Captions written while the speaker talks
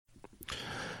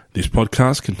This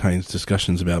podcast contains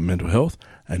discussions about mental health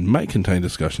and may contain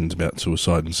discussions about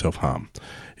suicide and self-harm.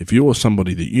 If you or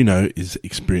somebody that you know is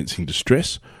experiencing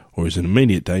distress or is in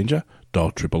immediate danger,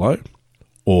 dial 000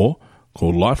 or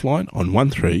call Lifeline on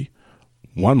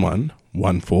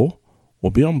 131114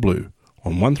 or Beyond Blue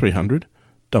on 1300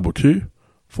 22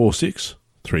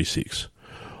 4636.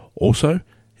 Also,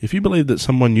 if you believe that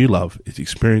someone you love is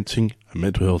experiencing a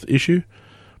mental health issue,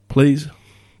 please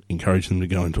encourage them to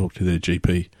go and talk to their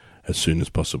GP as soon as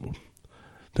possible.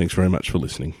 Thanks very much for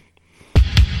listening.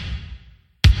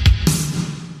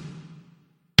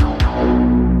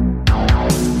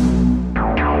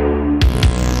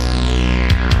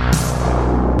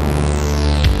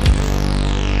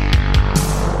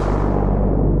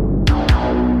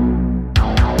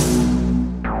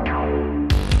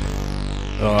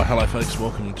 Hello folks,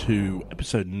 welcome to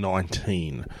episode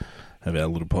 19 of our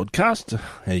little podcast.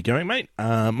 How you going, mate?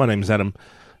 My name is Adam,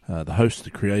 the host,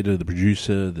 the creator, the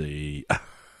producer, the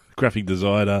graphic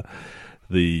designer,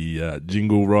 the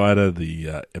jingle writer,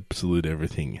 the absolute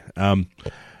everything.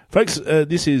 Folks,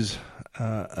 this is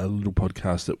a little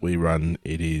podcast that we run.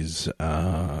 It is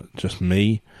just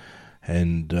me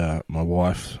and my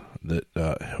wife that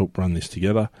help run this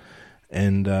together.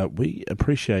 And we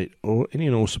appreciate any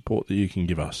and all support that you can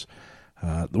give us.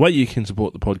 The way you can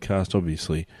support the podcast,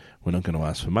 obviously, we're not going to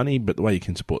ask for money, but the way you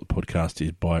can support the podcast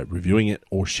is by reviewing it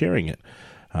or sharing it.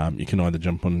 You can either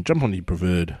jump on your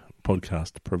preferred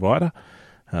podcast provider,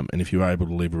 and if you're able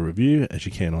to leave a review, as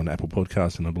you can on Apple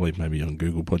Podcasts, and I believe maybe on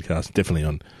Google Podcasts, definitely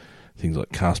on things like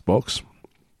Castbox,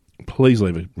 please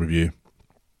leave a review.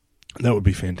 That would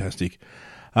be fantastic.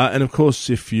 And of course,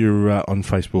 if you're on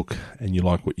Facebook and you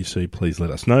like what you see, please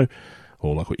let us know.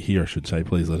 Or like what you hear, I should say,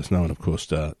 please let us know. And of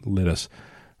course, let us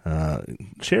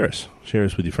share us. Share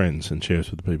us with your friends and share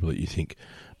us with the people that you think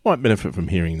might benefit from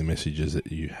hearing the messages that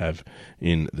you have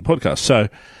in the podcast. So,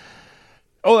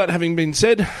 all that having been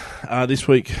said, this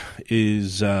week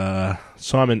is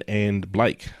Simon and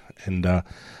Blake. And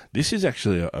this is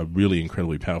actually a really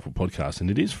incredibly powerful podcast, and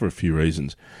it is for a few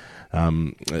reasons.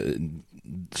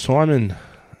 Simon,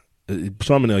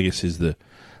 I guess, is the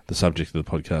subject of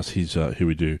the podcast. He's who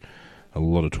we do a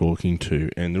lot of talking to.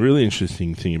 And the really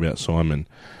interesting thing about Simon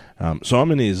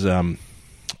is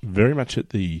very much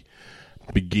at the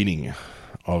beginning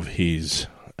of his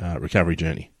recovery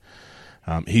journey.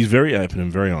 He's very open and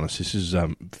very honest. This is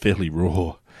fairly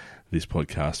raw, this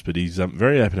podcast, but he's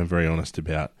very open and very honest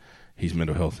about his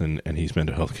mental health and his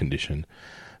mental health condition.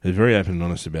 He's very open and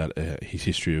honest about his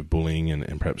history of bullying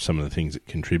and perhaps some of the things that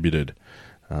contributed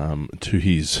to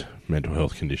his mental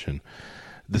health condition.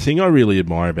 The thing I really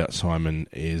admire about Simon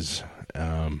is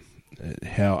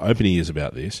how open he is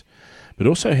about this, but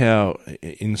also how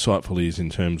insightful he is in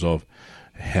terms of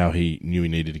how he knew he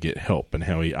needed to get help and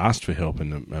how he asked for help.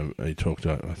 And he talked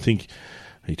to, I think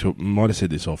might have said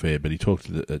this off air, but he talked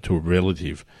to a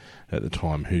relative at the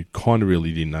time who kind of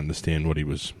really didn't understand what he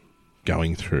was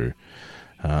going through.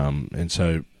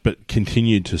 But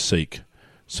continued to seek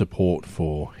support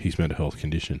for his mental health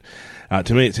condition.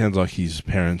 To me, it sounds like his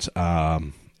parents are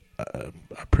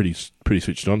pretty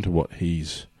switched on to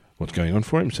what's going on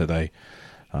for him, so they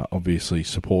obviously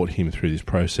support him through this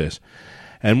process.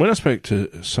 And when I spoke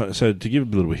so to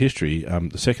give a little history,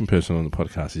 the second person on the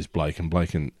podcast is Blake, and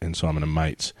Blake and Simon are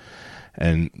mates.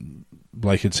 And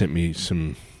Blake had sent me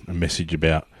a message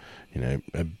about,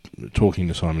 talking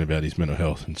to Simon about his mental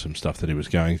health and some stuff that he was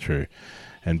going through,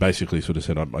 and basically sort of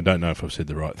said, I don't know if I've said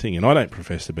the right thing, and I don't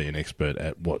profess to be an expert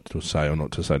at what to say or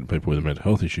not to say to people with a mental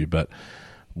health issue, but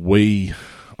I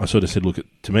sort of said, look,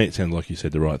 to me it sounds like you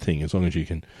said the right thing, as long as you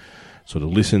can sort of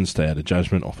listen, stay out of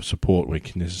judgment, offer support where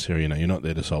necessary, you're not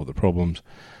there to solve the problems,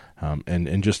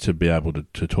 and just to be able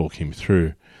to talk him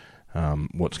through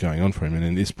what's going on for him. And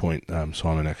at this point,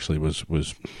 Simon actually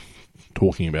was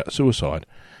talking about suicide.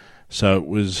 So it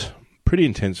was pretty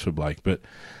intense for Blake, but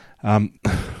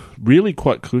really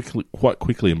quite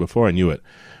quickly, and before I knew it,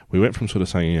 we went from sort of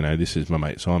saying, this is my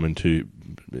mate Simon, to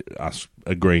us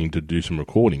agreeing to do some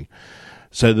recording.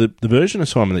 So the version of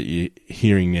Simon that you're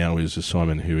hearing now is a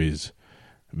Simon who is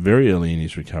very early in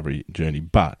his recovery journey,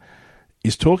 but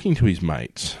is talking to his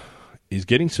mates, is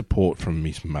getting support from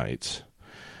his mates,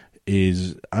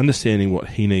 is understanding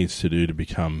what he needs to do to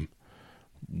become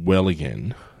well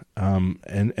again.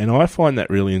 And I find that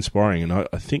really inspiring, and I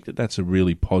think that that's a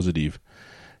really positive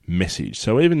message.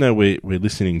 So even though we're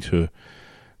listening to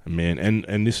a man,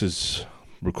 and this is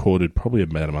recorded probably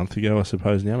about a month ago, I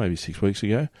suppose now, maybe 6 weeks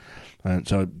ago. And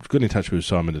so I got in touch with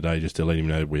Simon today just to let him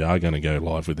know we are going to go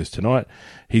live with this tonight.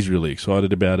 He's really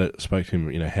excited about it. Spoke to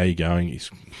him, how you going? He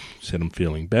said I'm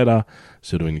feeling better.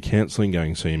 Still doing the counselling,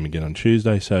 going to see him again on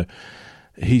Tuesday. So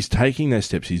he's taking those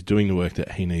steps. He's doing the work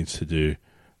that he needs to do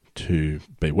to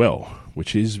be well,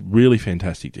 which is really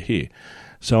fantastic to hear.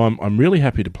 So I'm really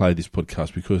happy to play this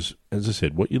podcast because, as I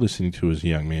said, what you're listening to is a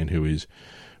young man who is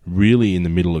really in the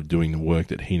middle of doing the work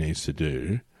that he needs to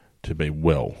do to be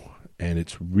well. And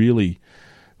it's really,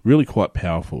 really quite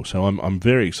powerful. So I'm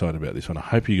very excited about this one. I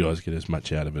hope you guys get as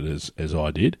much out of it as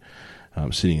I did,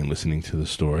 sitting and listening to the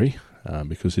story,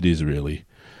 because it is really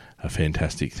a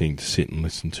fantastic thing to sit and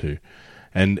listen to.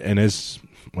 And as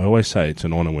I always say, it's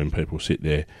an honour when people sit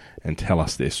there and tell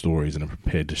us their stories and are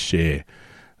prepared to share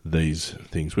these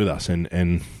things with us.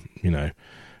 And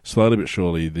slowly but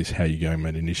surely, this How You Going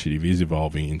Mate initiative is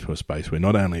evolving into a space where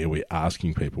not only are we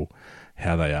asking people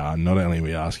how they are, not only are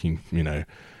we asking,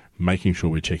 making sure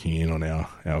we're checking in on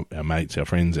our mates, our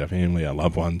friends, our family, our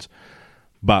loved ones,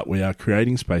 but we are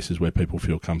creating spaces where people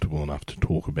feel comfortable enough to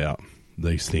talk about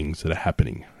these things that are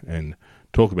happening and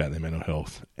talk about their mental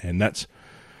health. And that's,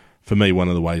 for me, one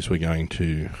of the ways we're going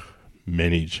to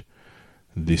manage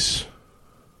this,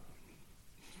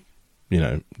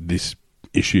 this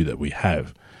issue that we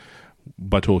have,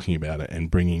 by talking about it and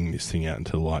bringing this thing out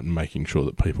into the light and making sure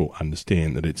that people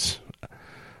understand that it's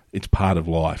part of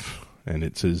life and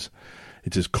it's as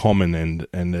common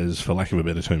and as, for lack of a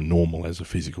better term, normal as a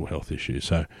physical health issue.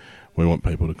 So we want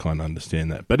people to kind of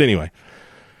understand that. But anyway,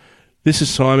 this is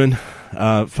Simon.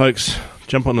 Folks,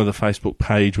 jump onto the Facebook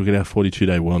page. We'll get our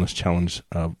 42-day wellness challenge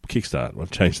kickstart.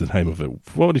 I've changed the name of it.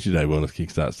 42-day wellness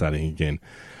kickstart starting again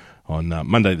on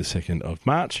Monday the 2nd of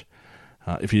March.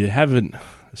 If you haven't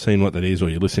seen what that is, or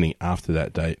you're listening after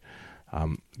that date,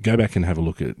 go back and have a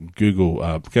look at Google,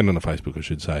 get on the Facebook, I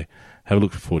should say, have a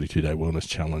look for 42-day wellness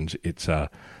challenge. It's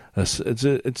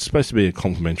supposed to be a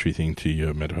complementary thing to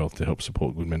your mental health to help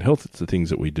support good mental health. It's the things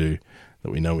that we do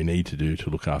that we know we need to do to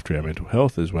look after our mental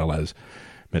health, as well as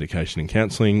medication and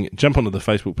counselling. Jump onto the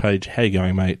Facebook page. How you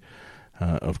going, mate?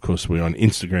 Of course, we're on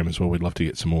Instagram as well. We'd love to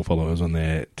get some more followers on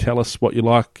there. Tell us what you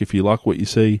like. If you like what you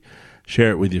see,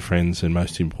 share it with your friends, and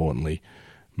most importantly,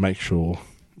 make sure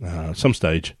some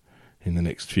stage in the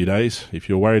next few days, if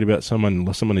you're worried about someone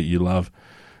that you love,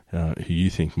 who you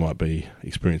think might be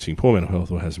experiencing poor mental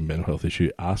health or has a mental health issue,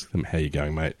 ask them, how you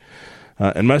going, mate?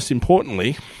 And most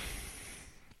importantly,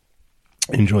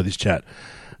 enjoy this chat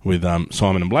with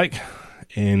Simon and Blake.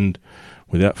 And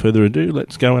without further ado,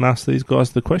 let's go and ask these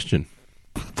guys the question.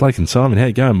 Blake and Simon, how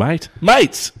you going, mate?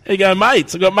 Mates! How you going,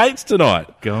 mates? I've got mates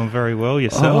tonight. Going very well,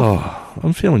 yourself? Oh,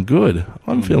 I'm feeling good.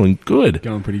 Feeling good.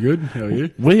 Going pretty good. How are you?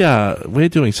 We're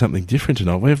doing something different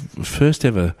tonight. We're first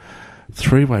ever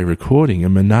three-way recording, a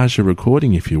menage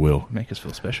recording, if you will. Make us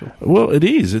feel special. Well, it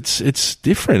is. It's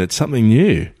different. It's something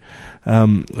new.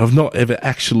 I've not ever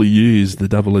actually used the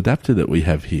double adapter that we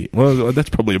have here. Well, that's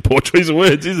probably a poor choice of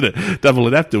words, isn't it? Double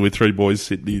adapter with three boys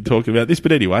sitting here talking about this.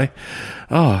 But anyway,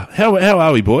 how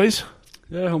are we, boys?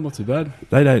 Yeah, I'm not too bad.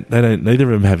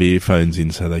 Neither of them have earphones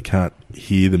in, so they can't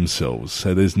hear themselves.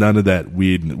 So there's none of that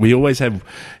weird. We always have,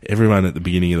 everyone at the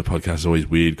beginning of the podcast is always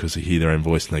weird because they hear their own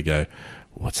voice and they go,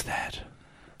 "What's that?"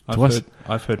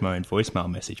 I've heard my own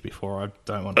voicemail message before. I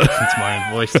don't want to listen to my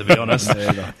own voice, to be honest.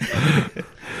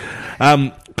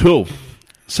 Cool.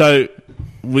 So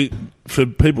for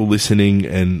people listening,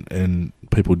 and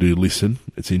people do listen,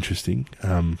 it's interesting.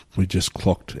 We just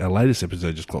clocked, our latest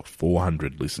episode just clocked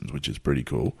 400 listens, which is pretty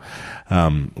cool.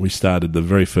 We started, the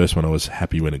very first one, I was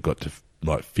happy when it got to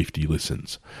like 50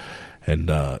 listens. And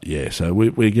so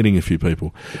we're getting a few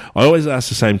people. I always ask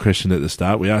the same question at the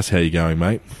start. We ask, how you going,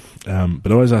 mate?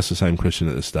 But I always ask the same question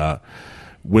at the start.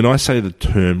 When I say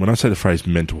the phrase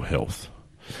mental health,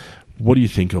 what do you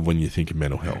think of when you think of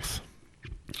mental health?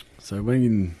 So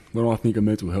when I think of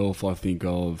mental health, I think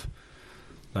of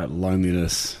that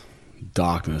loneliness,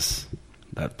 darkness,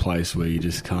 that place where you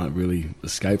just can't really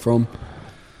escape from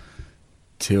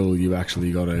till you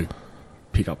actually got to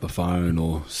pick up the phone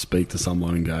or speak to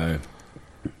someone and go,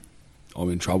 I'm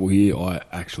in trouble here, I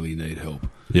actually need help.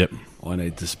 Yep. I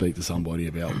need to speak to somebody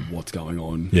about what's going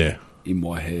on in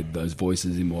my head, those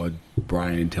voices in my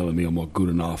brain telling me I'm not good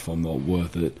enough, I'm not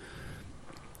worth it,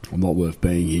 I'm not worth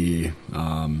being here.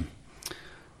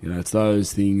 It's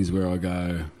those things where I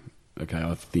go, okay,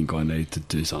 I think I need to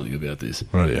do something about this.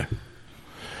 Right, yeah.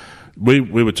 We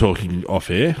were talking off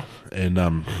air,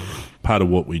 and part of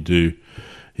what we do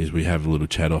is we have a little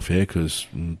chat off air, because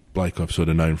Blake I've sort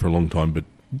of known for a long time, but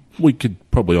we could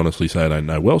probably honestly say I don't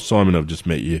know well. Simon, I've just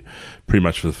met you pretty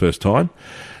much for the first time.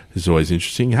 is always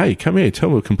interesting. Hey, come here,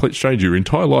 tell a complete stranger your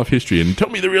entire life history and tell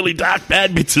me the really dark,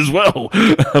 bad bits as well.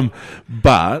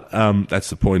 But that's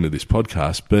the point of this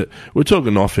podcast. But we're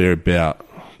talking off air about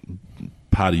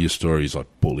part of your story is like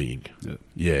bullying.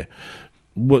 Yeah.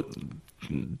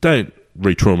 Don't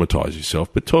re-traumatise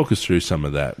yourself, but talk us through some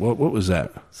of that. What was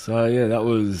that? So, yeah, that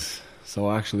was... So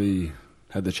I actually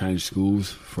had to change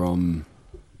schools from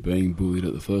being bullied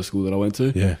at the first school that I went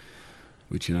to. Yeah.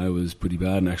 Which, was pretty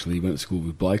bad, and actually went to school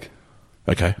with Blake.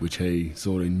 Okay. Which he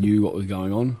sort of knew what was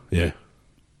going on. Yeah.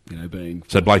 Being...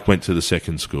 So Blake went to the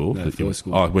second school? No, the first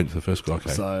school. Oh, went to the first school,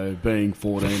 okay. So being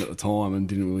 14 at the time and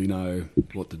didn't really know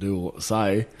what to do or what to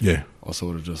say, I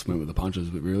sort of just went with the punches,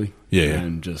 but really. Yeah.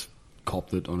 And just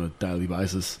copped it on a daily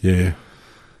basis. Yeah.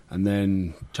 And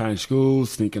then changed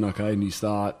schools, thinking, okay, new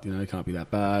start, can't be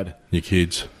that bad. Your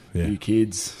kids. Yeah. New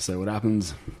kids, see what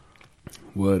happens.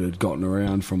 Word had gotten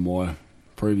around from my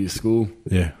previous school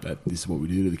that this is what we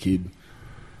do to the kid.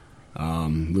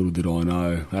 Little did I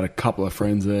know. I had a couple of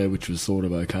friends there, which was sort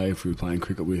of okay if we were playing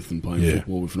cricket with and playing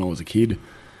football with when I was a kid.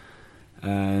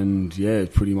 And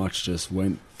pretty much just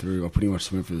went through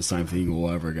the same thing all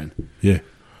over again. Yeah.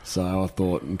 So I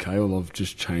thought, okay, well, I've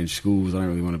just changed schools. I don't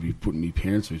really want to be putting my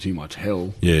parents through too much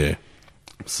hell. Yeah.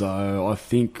 So I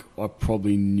think I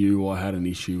probably knew I had an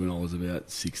issue when I was about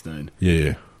 16.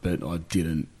 Yeah. But I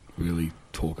didn't really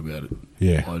talk about it.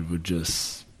 Yeah. I would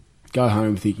just go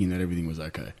home thinking that everything was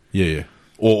okay. Yeah.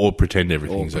 Or pretend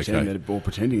everything's okay. Or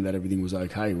pretending that everything was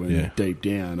okay when deep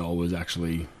down I was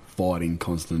actually fighting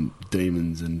constant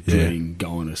demons and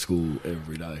going to school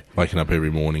every day. Waking up every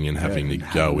morning and having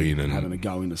to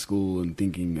go into school and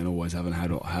thinking and always having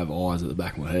had to have eyes at the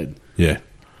back of my head. Yeah.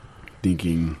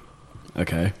 Thinking,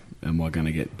 okay, am I going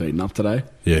to get beaten up today?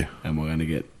 Yeah. Am I going to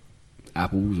get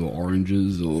apples or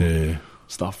oranges or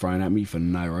stuff thrown at me for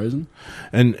no reason?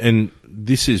 And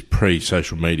this is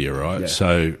pre-social media, right? Yeah.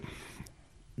 So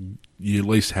you at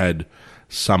least had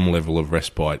some level of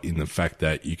respite in the fact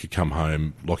that you could come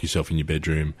home, lock yourself in your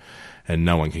bedroom, and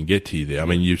no one can get to you there. I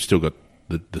mean, you've still got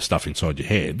the stuff inside your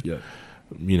head.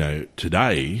 Yeah.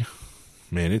 Today,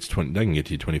 man, they can get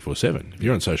to you 24/7. If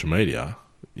you're on social media,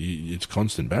 it's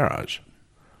constant barrage.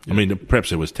 Yeah. I mean, perhaps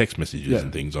there was text messages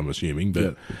and things, I'm assuming,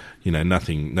 but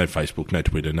nothing, no Facebook, no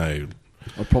Twitter, no.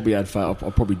 I probably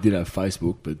did have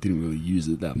Facebook, but didn't really use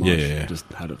it that much. Yeah.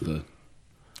 Just had it for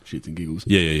shits and giggles.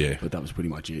 Yeah. But that was pretty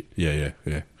much it. Yeah.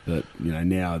 But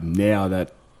now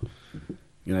that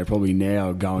probably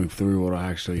now going through what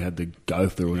I actually had to go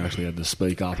through and actually had to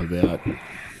speak up about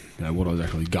what I was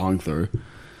actually going through,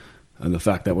 and the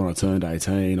fact that when I turned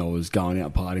 18 I was going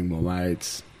out partying with my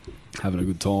mates, having a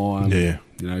good time. Yeah.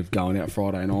 Going out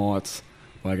Friday nights,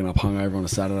 waking up hungover on a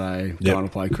Saturday, going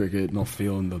to play cricket, not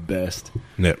feeling the best.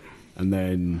 Yep. And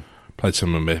then played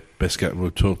some of my best games. We were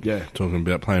talking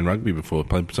about playing rugby before.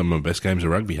 Played some of my best games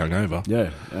of rugby hungover. Yeah,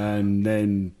 and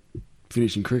then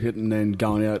finishing cricket and then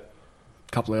going out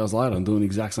a couple of hours later and doing the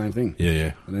exact same thing.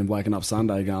 Yeah. And then waking up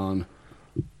Sunday going,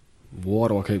 why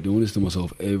do I keep doing this to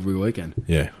myself every weekend?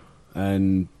 Yeah.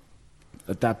 And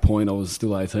at that point I was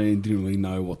still 18, didn't really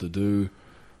know what to do.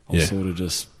 I was sort of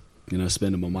just,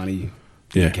 spending my money,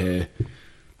 didn't care.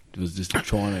 It was just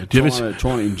trying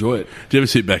to enjoy it. Do you ever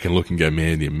sit back and look and go,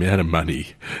 man, the amount of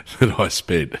money that I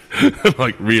spent,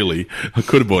 like really, I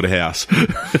could have bought a house.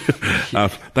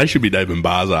 They should be naming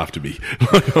bars after me.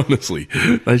 Like, honestly,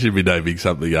 they should be naming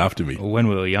something after me. Well, when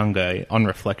we were younger, on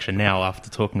reflection now, after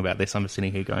talking about this, I'm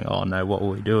sitting here going, oh no, what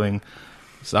were we doing?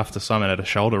 So after Simon had a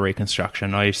shoulder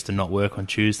reconstruction, I used to not work on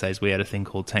Tuesdays. We had a thing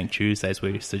called Tank Tuesdays.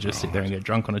 We used to just sit there and get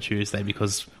drunk on a Tuesday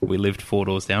because we lived 4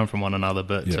 doors down from one another.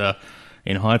 But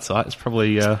in hindsight, it's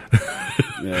probably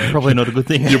probably not a good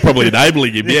thing. You're probably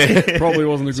enabling him, Probably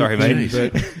wasn't a good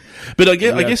thing. Mate. But I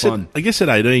guess at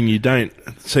 18 you don't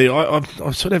see. I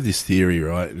sort of have this theory,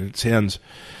 right? And it sounds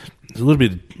there's a little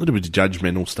bit of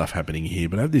judgmental stuff happening here,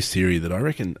 but I have this theory that I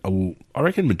reckon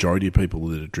majority of people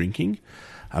that are drinking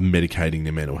are medicating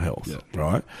their mental health,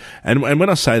 right? And when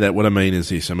I say that, what I mean is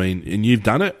this. I mean, and you've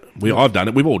done it. I've done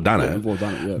it. We've all done it. We've all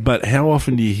done it, yeah. But how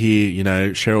often do you hear,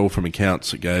 Cheryl from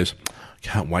accounts that goes,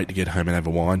 can't wait to get home and have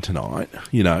a wine tonight,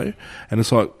 And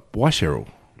it's like, why, Cheryl?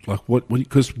 Like, what?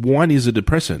 Because wine is a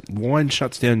depressant. Wine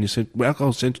shuts down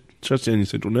alcohol shuts down your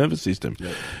central nervous system.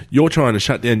 Yep. You're trying to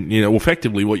shut down,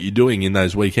 effectively what you're doing in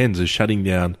those weekends is shutting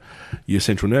down your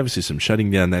central nervous system,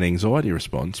 shutting down that anxiety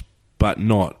response, but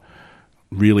not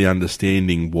really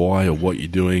understanding why or what you're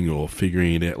doing or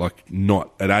figuring it out. Like,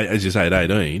 not as you say, at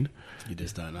 18. You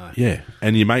just don't know. Yeah.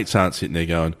 And your mates aren't sitting there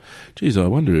going, geez, I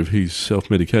wonder if he's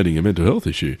self-medicating a mental health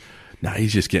issue. No,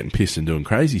 he's just getting pissed and doing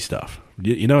crazy stuff.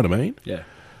 You know what I mean? Yeah.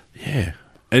 Yeah.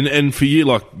 And for you,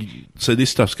 like, so this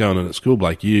stuff's going on at school,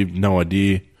 Blake. You've no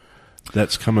idea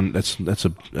that's coming. That's a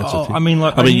thing. I mean,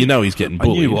 like, you know he's getting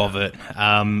bullied. I knew of it.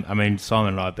 I mean,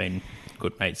 Simon and I have been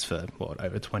good mates for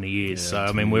over 20 years. Yeah, so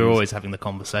I mean, we were always having the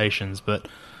conversations, but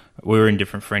we were in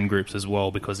different friend groups as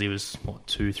well because he was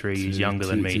 2-3 years younger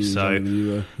than me. So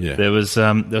there was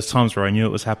times where I knew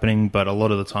it was happening, but a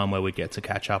lot of the time where we'd get to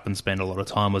catch up and spend a lot of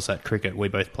time was at cricket. We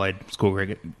both played school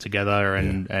cricket together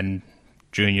and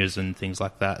juniors and things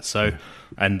like that. So,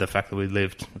 and the fact that we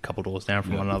lived a couple doors down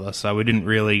from one another, so we didn't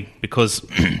really because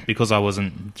I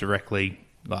wasn't directly,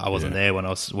 I wasn't there when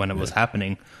it was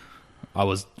happening. I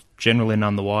was generally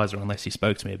none the wiser unless he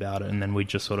spoke to me about it, and then we'd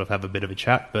just sort of have a bit of a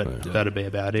chat, but that'd be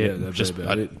about it. I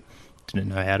didn't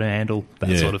know how to handle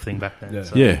that sort of thing back then.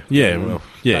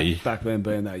 Back then,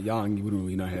 being that young, you wouldn't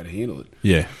really know how to handle it.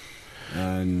 Yeah.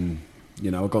 And,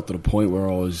 I got to the point where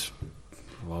I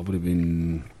would have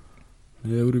been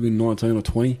 19 or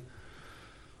 20.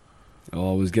 I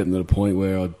was getting to the point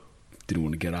where I didn't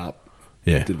want to get up.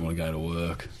 Yeah. Didn't want to go to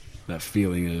work. That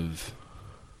feeling of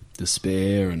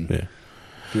despair and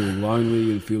feeling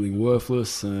lonely and feeling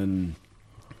worthless, and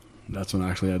that's when I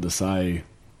actually had to say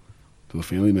to a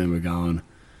family member going,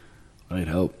 I need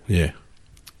help. Yeah.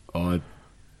 I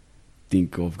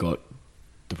think I've got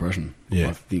depression. Yeah.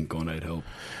 I think I need help.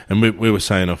 And we were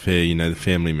saying off here, the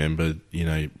family member,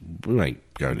 we won't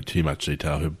go into too much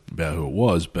detail about who it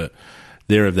was, but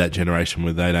they're of that generation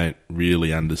where they don't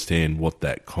really understand what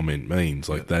that comment means.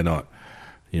 Like, they're not,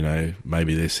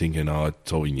 maybe they're thinking,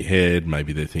 it's all in your head.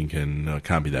 Maybe they're thinking, it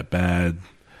can't be that bad.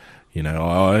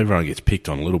 Everyone gets picked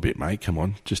on a little bit, mate. Come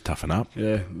on, just toughen up.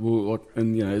 Yeah, well,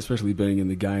 especially being in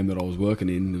the game that I was working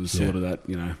in, it was sort of that,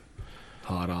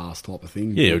 hard ass type of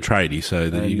thing. Yeah, you're a tradie, so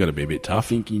you got to be a bit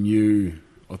tough.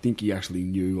 I think he actually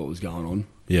knew what was going on.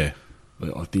 Yeah.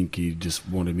 But I think he just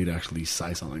wanted me to actually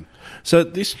say something. So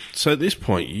at this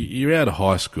point, you're out of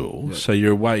high school, so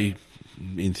you're away,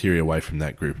 in theory, away from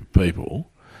that group of people.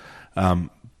 But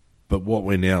what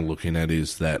we're now looking at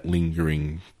is that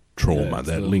lingering trauma,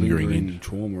 that lingering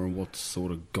trauma, and what's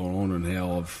sort of gone on, and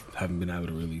how I haven't been able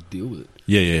to really deal with it.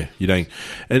 Yeah, you don't.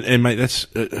 And mate, that's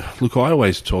look. I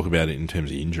always talk about it in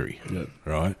terms of injury,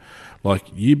 right? Like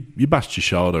you bust your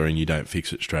shoulder and you don't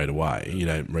fix it straight away. You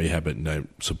don't rehab it and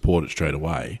don't support it straight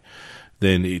away.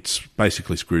 Then it's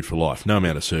basically screwed for life. No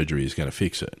amount of surgery is going to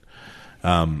fix it.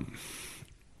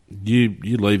 You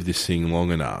leave this thing long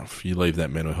enough, you leave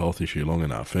that mental health issue long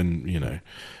enough, and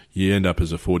you end up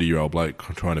as a 40-year-old bloke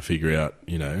trying to figure out,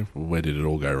 where did it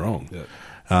all go wrong?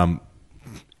 Yeah.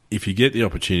 If you get the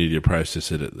opportunity to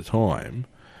process it at the time,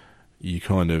 you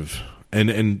kind of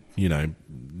and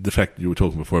the fact that you were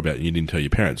talking before about you didn't tell your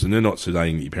parents, and they're not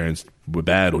saying that your parents were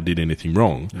bad or did anything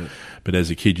wrong, but as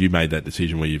a kid you made that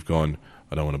decision where you've gone,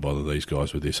 I don't want to bother these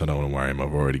guys with this, I don't want to worry them,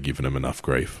 I've already given them enough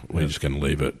grief, we're just going to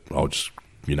leave it, I'll just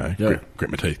grit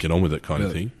my teeth, get on with it kind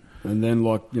of thing. And then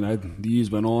the years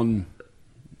went on,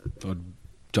 I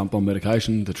jumped on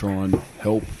medication to try and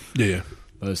help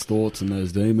those thoughts and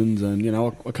those demons, and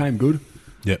I came good.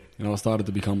 I started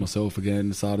to become myself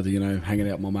again, started to hanging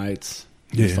out with my mates,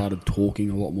 started talking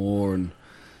a lot more, and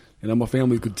my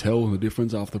family could tell the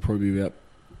difference after probably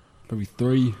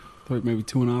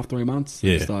 2.5, 3 months.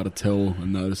 I started to tell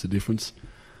and notice a difference,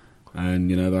 and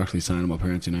they're actually saying to my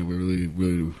parents, we're really,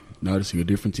 really noticing a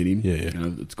difference in him.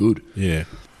 It's good.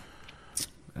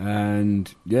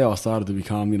 And I started to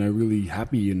become really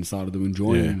happy and started to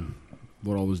enjoy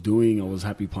what I was doing. I was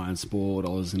happy playing sport. I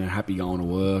was happy going to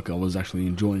work. I was actually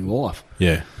enjoying life.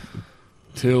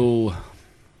 Till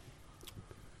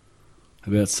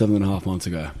about 7.5 months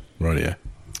ago. Right. Yeah.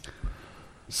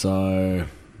 So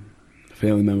a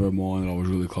family member of mine that I was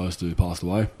really close to passed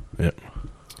away.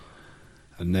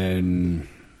 And then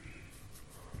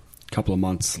a couple of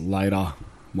months later,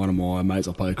 one of my mates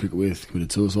I played cricket with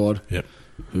committed suicide.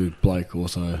 Who Blake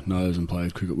also knows and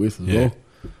played cricket with as well.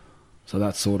 So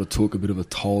that sort of took a bit of a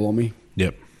toll on me.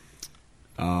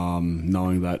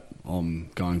 Knowing that I'm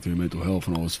going through mental health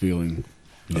and I was feeling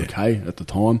okay at the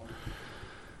time.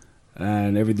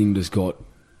 And everything just got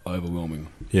overwhelming.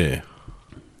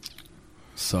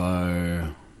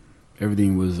 So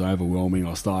everything was overwhelming.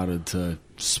 I started to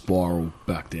spiral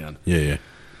back down.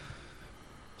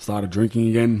 Started drinking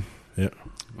again.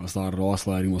 I started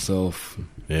isolating myself.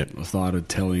 I started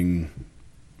telling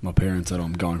my parents that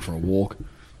I'm going for a walk.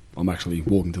 I'm actually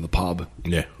walking to the pub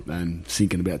and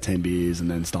sinking about 10 beers and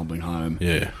then stumbling home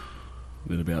at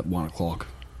about 1 o'clock,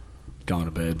 going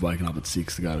to bed, waking up at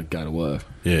 6 to go to work.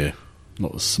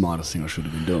 Not the smartest thing I should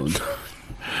have been doing.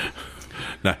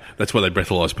 No, that's why they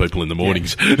breathalyse people in the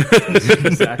mornings.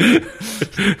 Exactly.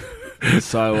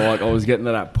 So I was getting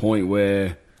to that point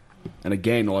where And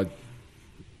again, I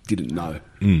didn't know.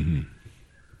 Mm-hmm.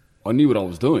 I knew what I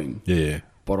was doing, Yeah.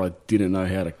 but I didn't know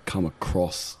how to come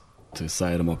across to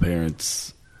say to my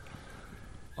parents,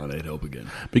 I need help again.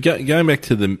 But going back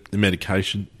to the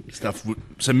medication stuff,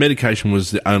 so medication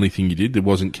was the only thing you did? There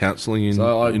wasn't counselling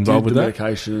So I involved did with the that?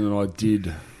 medication, and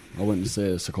I went to see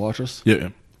a psychiatrist. Yeah.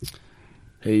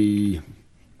 He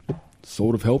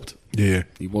sort of helped. Yeah.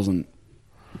 He wasn't,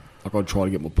 like, I'd try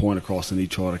to get my point across and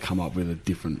he'd try to come up with a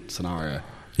different scenario.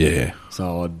 Yeah.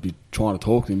 So I'd be trying to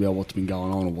talk to him about what's been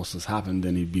going on or what's just happened,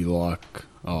 and he'd be like,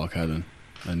 oh, okay then.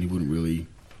 And he wouldn't really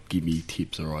give me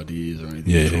tips or ideas or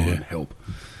anything to try and help.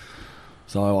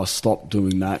 So I stopped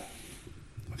doing that,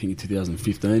 I think in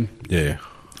 2015. Yeah.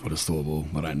 I just thought, well,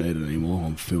 I don't need it anymore.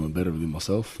 I'm feeling better within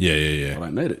myself. Yeah, yeah, I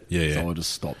don't need it. Yeah, yeah. So I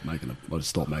just stopped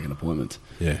making appointments.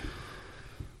 Yeah.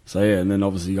 So yeah, and then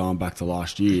obviously going back to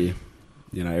last year,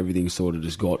 you know, everything sort of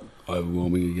just got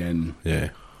overwhelming again. Yeah.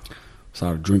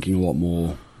 Started drinking a lot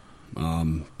more.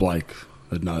 Blake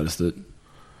had noticed it.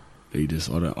 He just,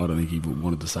 I don't think he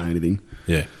wanted to say anything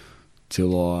Yeah.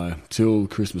 till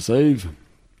Christmas Eve.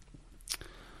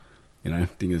 You know,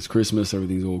 thinking it's Christmas,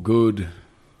 everything's all good.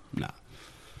 Nah.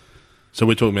 So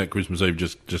we're talking about Christmas Eve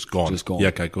just gone? Just gone. Yeah,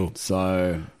 okay, cool.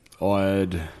 So I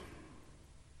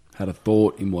had a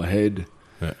thought in my head.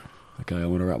 Yeah. Okay, I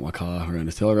want to wrap my car around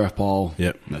this telegraph pole.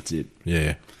 Yep. That's it.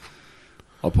 Yeah.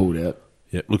 I pulled out.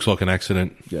 Yep. Looks like an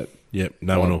accident. Yep. Yep.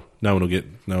 No one will Yep.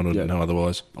 know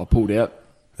otherwise. I pulled out.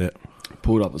 Yeah.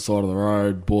 Pulled up the side of the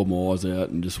road, bored my eyes out,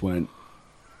 and just went,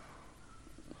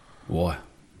 why?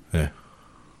 Yeah.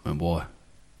 And why?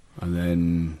 And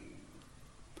then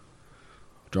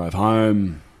drove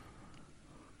home,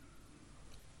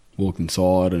 walked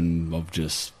inside, and I've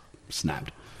just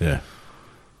snapped. Yeah.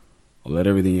 I let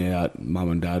everything out. Mum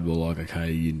and Dad were like,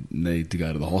 okay, you need to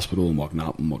go to the hospital. I'm like,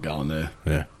 no, I'm not going there.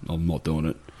 Yeah. I'm not doing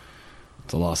it.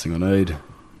 It's the last thing I need.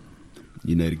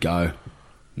 You need to go.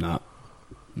 Nah,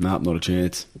 not a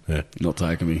chance. Yeah. Not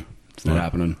taking me. It's not Yeah.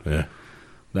 happening. Yeah.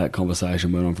 That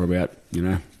conversation went on for about,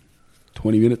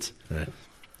 20 minutes. Yeah.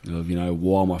 Of,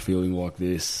 why am I feeling like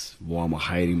this? Why am I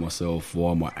hating myself?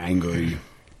 Why am I angry?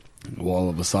 Why all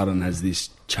of a sudden has this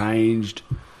changed?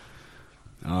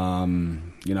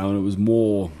 And it was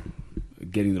more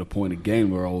getting to the point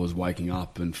again where I was waking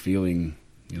up and feeling,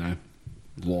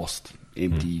 lost,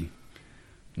 empty,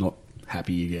 not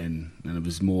happy again. And it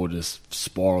was more just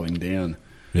spiraling down.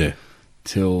 Yeah.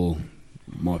 Till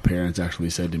my parents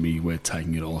actually said to me, we're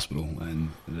taking you to hospital, and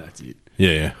that's it. Yeah.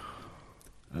 Yeah.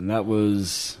 And that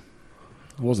was,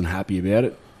 I wasn't happy about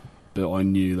it, but I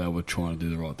knew they were trying to do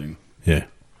the right thing. Yeah.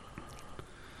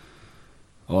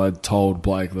 I had told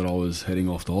Blake that I was heading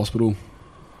off to hospital.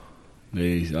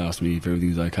 He asked me if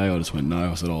everything's okay. I just went no.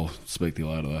 I said, I'll speak to you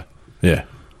later though. Yeah.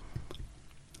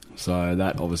 So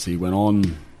that obviously went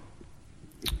on.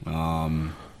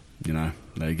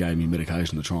 They gave me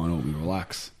medication to try and help me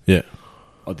relax. Yeah.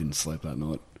 I didn't sleep that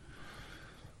night.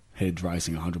 Head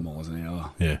racing 100 miles an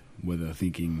hour. Yeah. Whether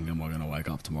thinking, am I going to wake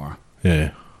up tomorrow?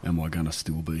 Yeah. Am I going to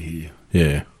still be here?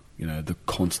 Yeah. The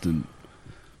constant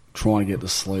trying to get to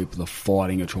sleep, the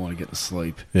fighting of trying to get to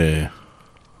sleep. Yeah.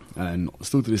 And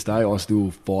still to this day, I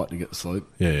still fight to get to sleep.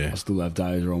 Yeah. I still have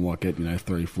days where I might get,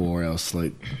 3-4 hours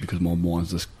sleep because my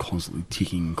mind's just constantly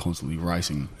ticking, constantly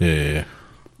racing. Yeah.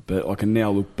 But I can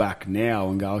now look back now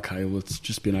and go, okay, well, it's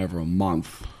just been over a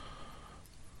month.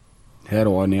 How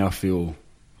do I now feel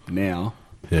now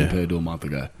compared to a month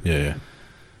ago? Yeah.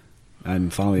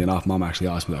 And funnily enough, Mum actually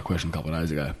asked me that question a couple of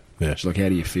days ago. Yeah. She's like, how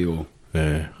do you feel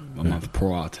Yeah. a month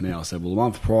prior to now? I said, well, a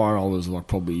month prior, I was like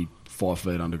probably 5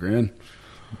 feet underground.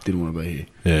 Didn't want to be here.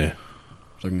 Yeah.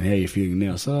 She's like, how are you feeling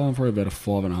now? So I'm probably about a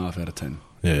 5.5 out of 10.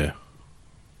 Yeah.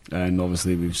 And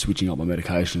obviously, we're switching up my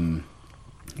medication,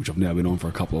 which I've now been on for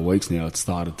a couple of weeks now. It's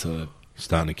starting to kick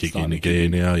Starting into to kick gear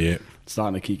in. now, yeah.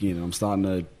 starting to kick in, and I'm starting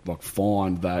to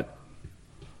find that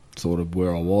sort of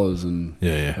where I was and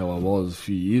how I was a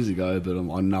few years ago. But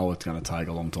I know it's going to take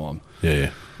a long time.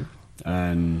 Yeah.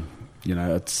 And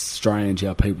it's strange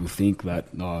how people think that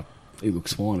he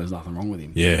looks fine. There's nothing wrong with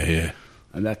him. Yeah.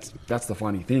 And that's the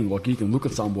funny thing. Like, you can look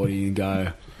at somebody and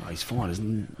go, oh, he's fine. There's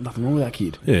nothing wrong with that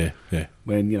kid. Yeah.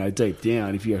 When, deep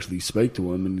down, if you actually speak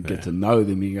to him and get to know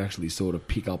them, you can actually sort of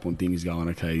pick up on things going,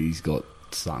 okay, he's got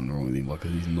something wrong with him. Like,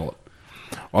 he's not.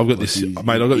 I've got this, mate.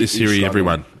 I've got this theory.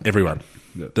 Everyone.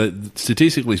 Yep.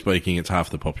 Statistically speaking, it's half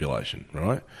the population,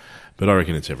 right? But I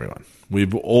reckon it's everyone.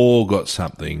 We've all got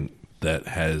something that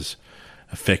has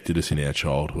affected us in our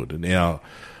childhood, and now,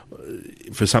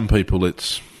 for some people,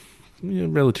 it's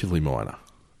relatively minor,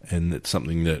 and it's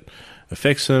something that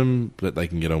affects them, but they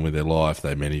can get on with their life.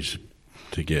 They manage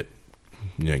to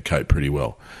cope pretty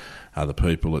well. Other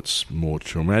people, it's more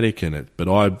traumatic, but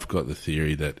I've got the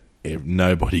theory that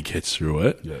nobody gets through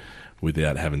it Yeah.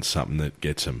 without having something that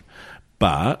gets them.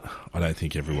 But I don't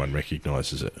think everyone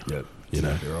recognises it. Yeah. You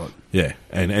know, You're right. yeah,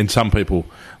 and some people,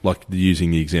 like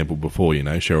using the example before, you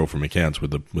know, Cheryl from accounts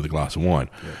with a glass of wine.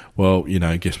 Yeah. Well, you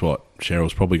know, guess what?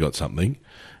 Cheryl's probably got something,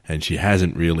 and she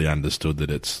hasn't really understood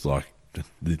that it's like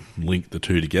link the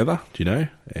two together. Do you know?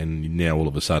 And now all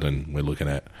of a sudden we're looking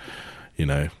at, you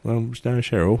know, well, no,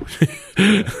 Cheryl,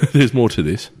 there's more to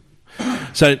this.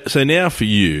 So now for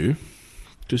you,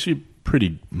 because you're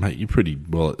pretty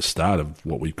well at the start of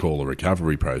what we call a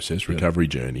recovery process, recovery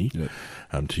journey. Yeah.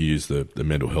 To use the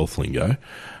mental health lingo,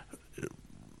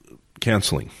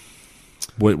 counselling.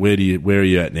 Where are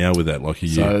you at now with that? Like,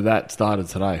 So that started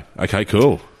today. Okay,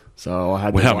 cool. So I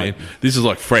had Wow, to wait. man, this is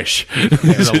like fresh.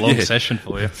 It's a long Yeah. session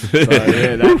for you. So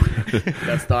yeah,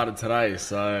 that started today.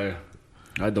 So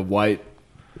I had to wait.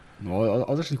 Well,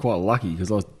 I was actually quite lucky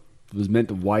because I was meant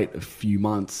to wait a few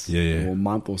months, Yeah. or a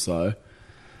month or so,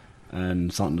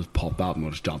 and something just popped up and I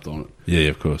just jumped on it. Yeah,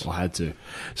 of course. I had to.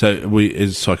 So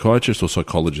is psychiatrist or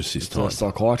psychologist this So time? a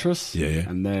psychiatrist. Yeah.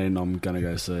 And then I'm gonna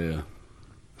go see a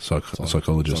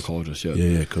Psychologist. Psychologist. Yeah.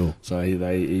 Yeah, cool. So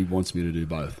he wants me to do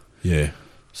both. Yeah,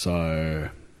 So,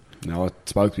 you know, I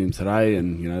spoke to him today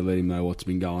and, you know, let him know what's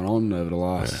been going on over the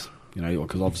last, you know,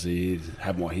 because obviously he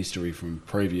had my history from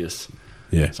previous,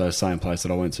 yeah, so same place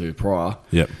that I went to prior,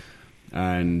 yep,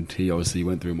 and he obviously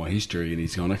went through my history and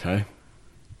he's gone, okay,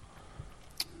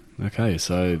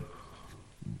 so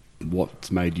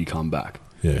what's made you come back?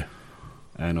 yeah,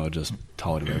 And I just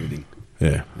told him everything.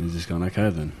 yeah, And he's just gone, okay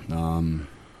then.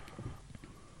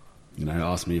 You know,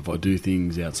 asked me if I do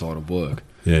things outside of work.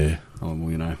 yeah, Well,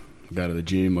 you know, I go to the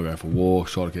gym, I go for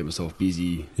walks, try to keep myself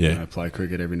busy, Yeah. you know, play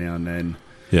cricket every now and then,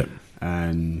 yep,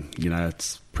 and, you know,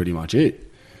 that's pretty much it.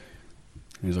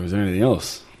 And he's like, is there anything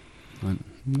else? I went,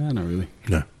 no, not really.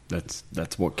 no, That's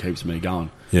what keeps me going.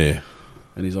 yeah,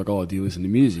 And he's like, oh, do you listen to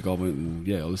music? I went, well,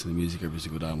 yeah, I listen to music every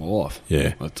single day of my life.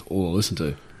 Yeah. That's all I listen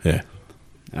to. yeah,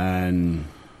 And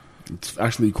it's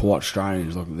actually quite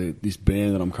strange. Like this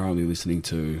band that I'm currently listening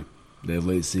to, their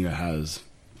lead singer has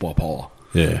bipolar.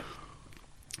 yeah,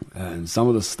 And some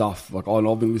of the stuff, like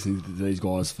I've been listening to these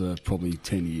guys for probably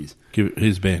 10 years. Give it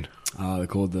his band. They're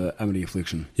called the Amity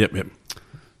Affliction. Yep.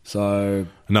 So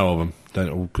I know of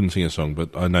them. Couldn't sing a song,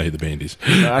 but I know who the band is.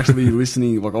 they're actually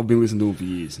listening, like I've been listening to them for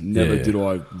years. Never Yeah. did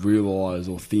I realise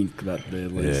or think that their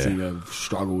lead Yeah. singer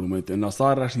struggled and went through. And I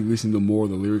started actually listening to more of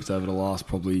the lyrics over the last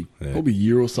probably Yeah.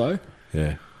 year or so.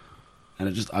 Yeah, And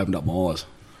it just opened up my eyes.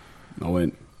 I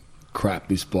went, crap,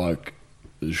 this bloke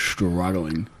is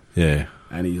struggling yeah,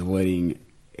 and he's letting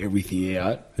everything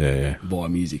out yeah, by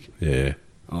music. yeah.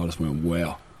 I just went,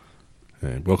 wow.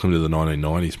 Yeah, welcome to the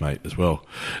 1990s, mate. As well,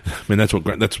 I mean that's what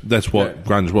that's what Yeah.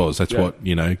 grunge was. That's Yeah. what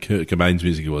Kurt Cobain's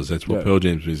music was. That's what Yeah. Pearl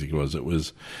Jam's music was. It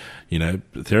was, a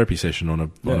therapy session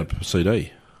on a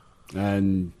CD.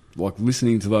 And like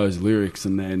listening to those lyrics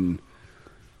and then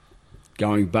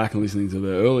going back and listening to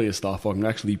the earlier stuff, I can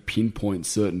actually pinpoint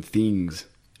certain things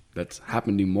that's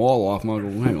happened in my life. And I go,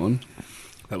 well, hang on,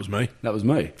 That was me. that was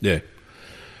me. Yeah,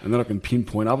 And then I can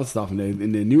pinpoint other stuff in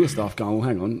their newer stuff going, well,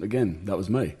 hang on, again, that was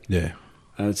me. yeah,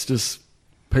 And it's just,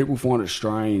 people find it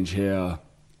strange how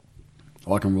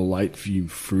I can relate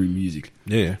through music.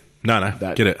 yeah. No,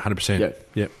 That- get it, 100%. Yeah.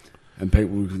 Yep. And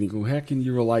people would think, well, how can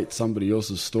you relate somebody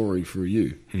else's story through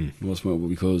you? And I just went, well,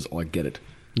 because I get it.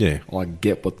 Yeah, I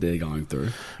get what they're going through.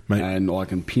 Mate. And I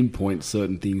can pinpoint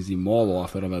certain things in my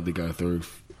life that I've had to go through.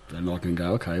 And I can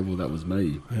go, okay, well, that was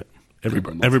me.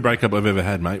 every breakup I've ever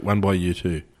had, mate, one by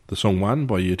U2. The song "One"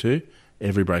 by U2.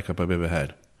 Every breakup I've ever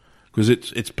had, because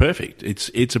it's perfect.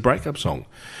 It's a breakup song.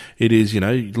 It is,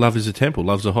 love is a temple,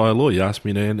 love's a higher law. You asked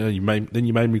me, and you made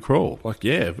me crawl. Like,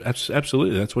 yeah,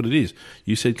 absolutely, that's what it is.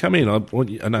 You said, come in, I want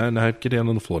you. No, get down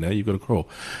on the floor now. You've got to crawl.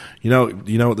 You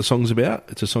know what the song's about?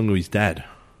 It's a song to his dad.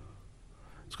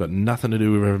 It's got nothing to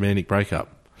do with a romantic breakup,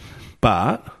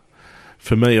 but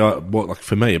for me,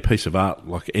 a piece of art,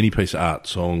 like any piece of art,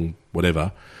 song,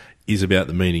 whatever, is about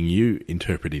the meaning you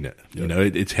interpret in it.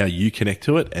 Yep. It's how you connect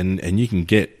to it, and you can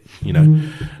get,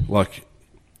 like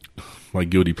my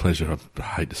guilty pleasure. I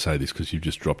hate to say this because you've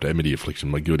just dropped Amity Affliction.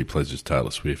 My guilty pleasure is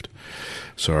Taylor Swift.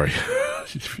 Sorry,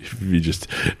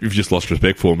 you've just lost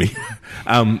respect for me.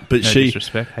 But No she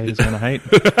disrespect, haters gonna hate.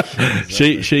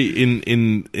 she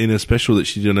in a special that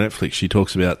she did on Netflix, she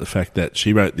talks about the fact that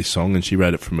she wrote this song and she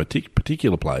wrote it from a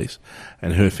particular place,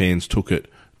 and her fans took it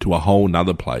to a whole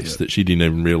nother place that she didn't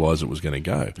even realise it was going to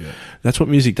go. Yeah. That's what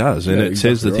music does, and Yeah, it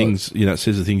says the exactly right. things it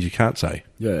says the things you can't say.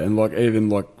 Yeah, and like even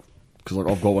like because like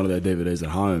I've got one of their DVDs at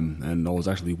home, and I was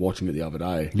actually watching it the other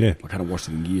day. Yeah. Like, I hadn't watched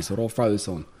it in years, so I'll throw this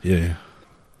on. Yeah.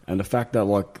 And the fact that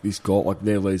like this guy, like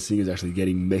their lead singer, is actually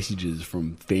getting messages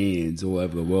from fans all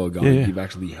over the world going, Yeah. "You've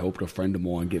actually helped a friend of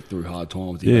mine get through hard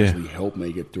times. You've actually helped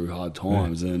me get through hard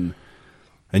times." And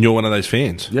you're one of those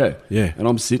fans. yeah, Yeah. And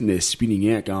I'm sitting there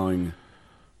spinning out, going,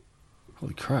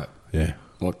 "Holy crap!" Yeah.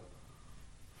 Like,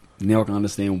 now I can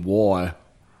understand why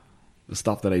the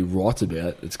stuff that he writes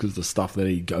about. It's because the stuff that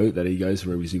he goes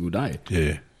through every single day.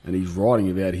 Yeah. And he's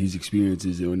writing about his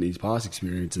experiences and his past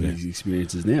experiences and his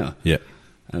experiences now. Yeah.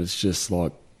 And it's just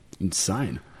like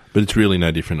insane. But it's really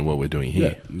no different to what we're doing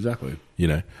here. Yeah, exactly. You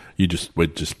know, we're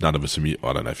just none of us are.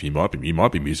 I don't know if you might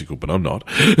be musical, but I'm not.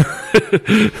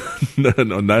 No,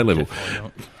 on no level.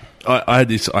 I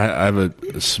have a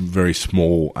very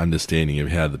small understanding of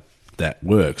how that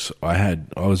works. I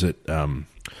was at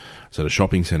a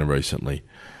shopping centre recently,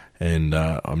 and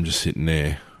I'm just sitting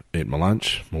there eating my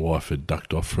lunch. My wife had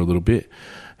ducked off for a little bit,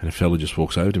 and a fella just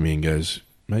walks over to me and goes,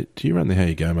 "Mate, do you run the How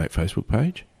You Go Mate Facebook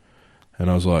page?" And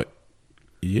I was like,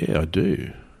 "Yeah, I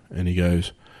do." And he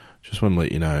goes, "Just want to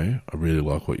let you know, I really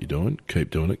like what you're doing. Keep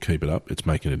doing it. Keep it up. It's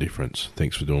making a difference.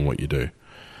 Thanks for doing what you do."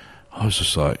 I was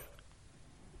just like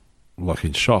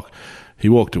in shock. He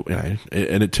walked, and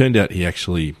it turned out he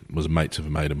actually was mates of a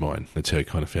mate of mine. That's how he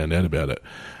kind of found out about it.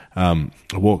 My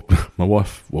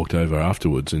wife walked over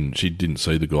afterwards, and she didn't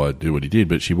see the guy do what he did,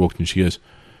 but she walked and she goes,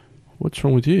 "What's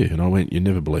wrong with you?" And I went, "You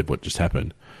never believe what just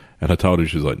happened." And I told her,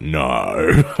 she was like,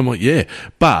 "No." I'm like, "Yeah."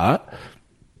 But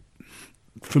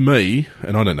for me,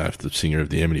 and I don't know if the singer of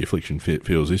the Amity Affliction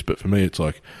feels this, but for me, it's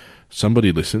like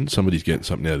somebody listens, somebody's getting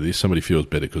something out of this, somebody feels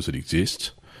better because it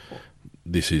exists.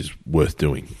 This is worth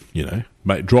doing, you know.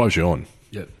 It drives you on.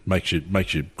 Yep. Makes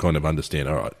you kind of understand,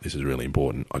 all right, this is really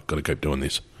important. I've got to keep doing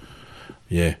this.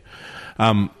 Yeah.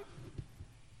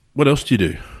 What else do you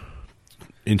do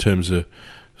in terms of...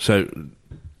 So,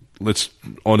 let's...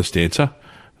 Honest answer.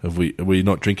 Are we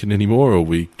not drinking anymore, or are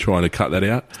we trying to cut that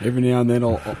out? Every now and then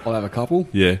I'll have a couple.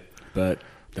 Yeah. But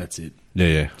that's it. Yeah,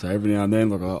 yeah. So every now and then,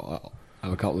 like I'll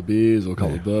have a couple of beers or a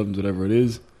couple of bourbons, whatever it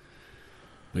is.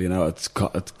 But, you know, it's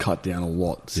cut down a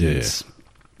lot since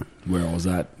where I was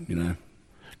at, you know.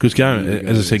 Because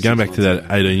as I said, going back to that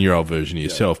 18-year-old version of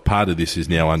yourself, part of this is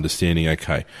now understanding,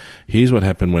 okay, here's what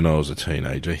happened when I was a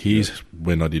teenager. Here's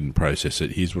when I didn't process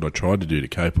it. Here's what I tried to do to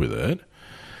cope with it.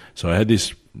 So I had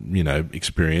this, you know,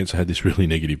 experience. I had this really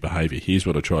negative behaviour. Here's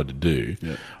what I tried to do.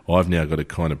 Yep. I've now got to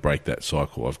kind of break that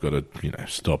cycle. I've got to, you know,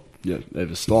 stop. Yeah,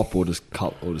 either stop or just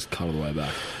cut all the way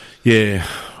back. Yeah,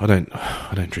 I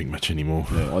don't drink much anymore.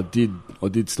 Yeah, I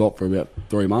did stop for about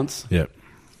 3 months. Yeah.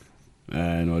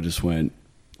 And I just went,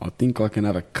 I think I can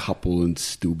have a couple and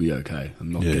still be okay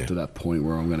and not get to that point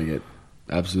where I'm going to get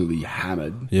absolutely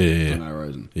hammered for no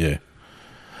reason. Yeah.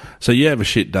 So you have a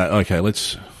shit day. Okay,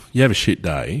 you have a shit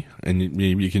day, and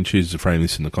you can choose to frame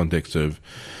this in the context of,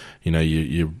 you know,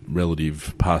 your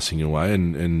relative passing away,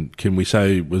 and can we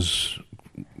say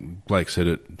Blake said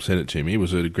it to me,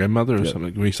 was it a grandmother or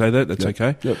something? Can we say that? That's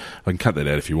okay? Yep. I can cut that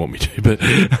out if you want me to, but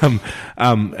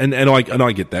and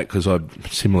I get that because I've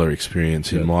similar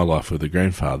experience in my life with a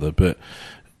grandfather, but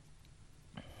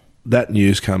that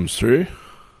news comes through.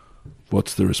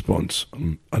 What's the response?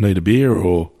 I need a beer,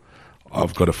 or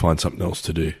I've got to find something else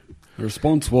to do? The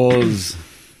response was,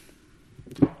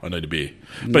 I need a beer.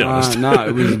 Be honest. No,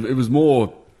 it was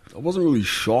more, I wasn't really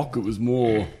shocked. It was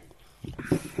more,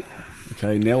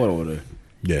 okay, now what do I do?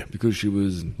 Yeah. Because she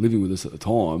was living with us at the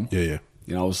time. Yeah.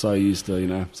 You know, I was so used to, you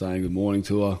know, saying good morning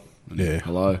to her. And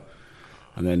hello.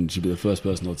 And then she'd be the first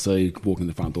person I'd see walking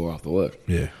the front door after work.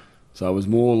 Yeah. So it was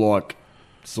more like,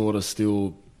 sort of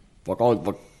still,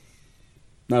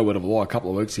 no word of a lie, a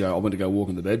couple of weeks ago, I went to go walk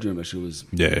in the bedroom and she was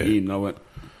in, and I went,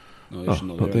 no, she's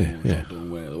not there anymore. She's not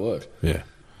doing where to work. Yeah.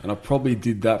 And I probably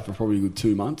did that for probably a good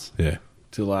 2 months. Yeah.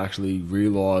 Till I actually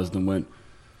realised and went,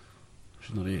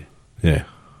 she's not here. Yeah.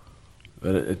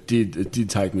 But it did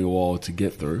take me a while to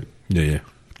get through. Yeah.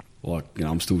 Like, you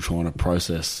know, I'm still trying to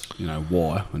process, you know,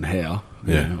 why and how.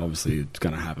 Yeah. You know, obviously, it's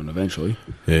going to happen eventually.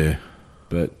 Yeah.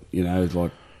 But, you know, it's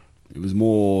like, it was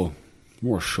more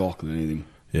a shock than anything.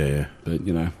 Yeah. But,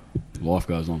 you know, life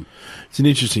goes on. It's an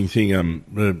interesting thing.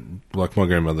 Like, my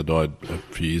grandmother died a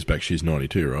few years back. She's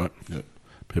 92, right? Yep.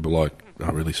 People are like,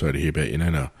 I'm really sorry to hear about your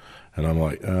nana. And I'm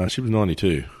like, she was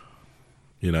 92.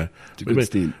 You know, we've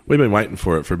been waiting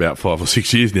for it for about 5 or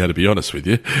 6 years now, to be honest with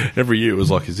you. Every year it was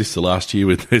like, is this the last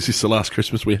year? Is this the last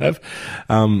Christmas we have?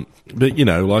 But, you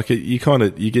know, like, you kind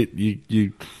of,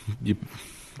 you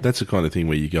that's the kind of thing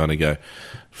where you kind of go,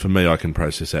 for me, I can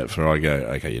process that. For I go,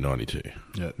 okay, you're 92.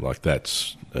 Yeah. Like,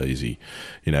 that's easy.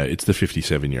 You know, it's the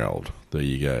 57-year-old. There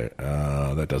you go.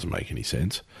 That doesn't make any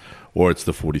sense. Or it's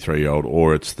the 43-year-old,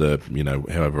 or it's the, you know,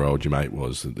 however old your mate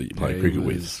was that you played cricket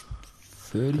with.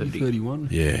 30, 31.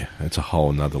 Yeah, it's a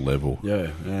whole nother level.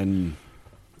 Yeah, and,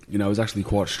 you know, it was actually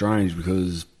quite strange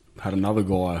because I had another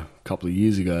guy a couple of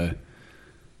years ago.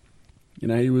 You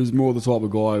know, he was more the type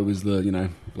of guy who was the, you know,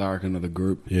 larrikin of the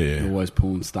group. Yeah. Always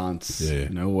pulling stunts. Yeah. You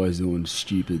know, always doing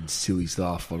stupid, silly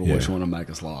stuff, but always Yeah. trying to make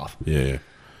us laugh. Yeah.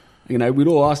 You know, we'd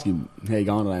all ask him, how you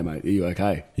going today, mate? Are you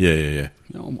okay? Yeah, yeah,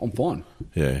 You know, I'm fine.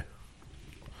 yeah.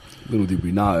 Little did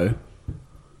we know,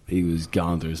 he was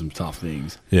going through some tough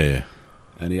things. Yeah, yeah,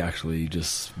 And he actually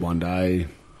just, one day,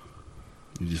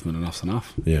 he just went, enough's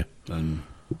enough. yeah, And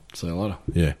see you later.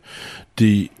 yeah.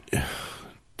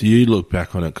 Do you look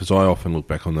back on it? Because I often look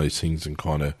back on these things and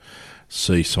kind of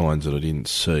see signs that I didn't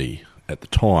see at the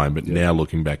time, but now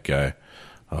looking back go,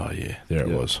 oh yeah, there it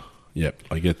was. Yep,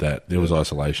 I get that. There was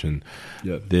isolation.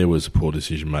 Yep. There was poor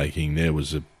decision making. There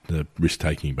was the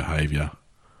risk-taking behaviour.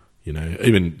 You know,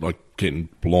 even like getting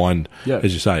blind,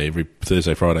 as you say, every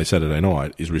Thursday, Friday, Saturday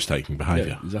night is risk-taking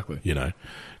behaviour. Yeah, exactly. You know,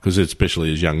 because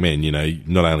especially as young men, you know,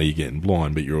 not only are you getting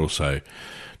blind, but you're also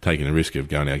taking the risk of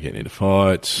going out getting into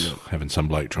fights, having some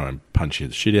bloke try and punch you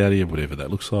the shit out of you, whatever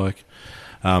that looks like.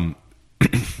 The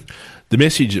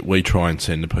message that we try and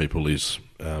send to people is,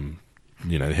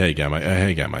 you know, how you go, mate? How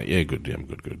you go, mate? Yeah, good. Yeah, I'm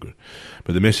good.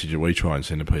 But the message that we try and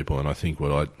send to people, and I think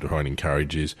what I try and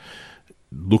encourage is,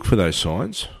 look for those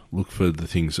signs. Look for the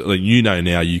things. Like, you know,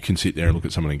 now you can sit there and look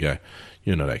at someone and go,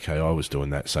 "You're not okay. I was doing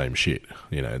that same shit."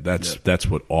 You know, that's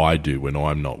what I do when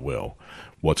I'm not well.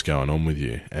 What's going on with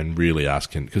you? And really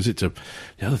asking, because the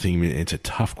other thing, it's a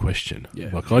tough question. Yeah,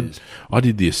 like it is. I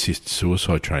did the assist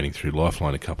suicide training through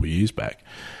Lifeline a couple of years back,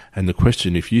 and the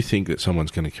question, if you think that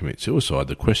someone's going to commit suicide,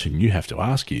 the question you have to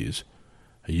ask is,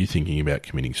 are you thinking about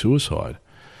committing suicide?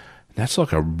 That's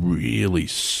like a really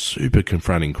super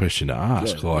confronting question to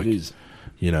ask. Yeah, like, it is.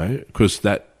 You know, because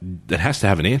that has to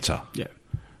have an answer. Yeah.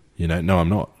 You know, no, I'm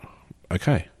not.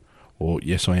 Okay. Or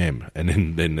yes, I am.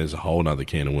 And then there's a whole other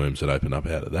can of worms that open up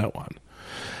out of that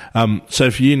one. So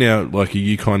for you now, like, are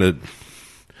you kind of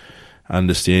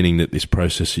understanding that this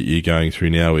process that you're going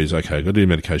through now is, okay, I've got to do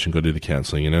medication, got to do the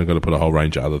counselling, and I've got to put a whole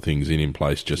range of other things in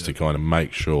place just to kind of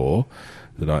make sure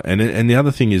that and the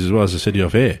other thing is, as well, as I said to you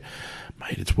off air,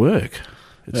 mate, it's work.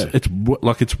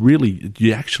 It's really,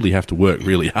 you actually have to work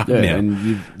really hard now.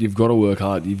 And you've got to work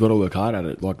hard. You've got to work hard at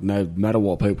it. Like, no matter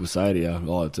what people say to you,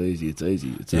 oh, it's easy.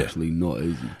 It's actually not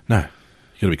easy. No, you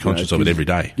got to be conscious of it every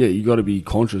day. Yeah, you got to be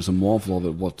conscious and mindful of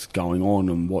it, what's going on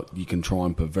and what you can try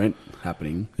and prevent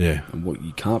happening. Yeah, and what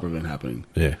you can't prevent happening.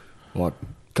 Yeah, like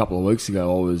a couple of weeks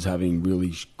ago, I was having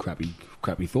really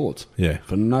crappy thoughts. Yeah,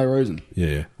 for no reason.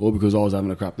 Yeah, all because I was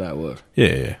having a crap day at work.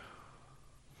 Yeah.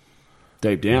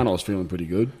 Deep down, I was feeling pretty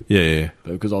good. Yeah.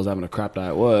 But because I was having a crap day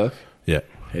at work,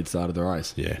 head started the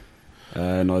race. Yeah.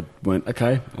 And I went,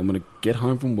 okay, I'm going to get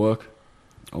home from work.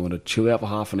 I'm going to chill out for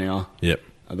half an hour. Yep.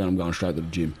 And then I'm going straight to the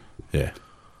gym. Yeah.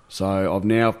 So I've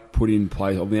now put in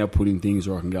things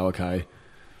where I can go, okay,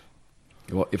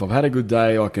 if I've had a good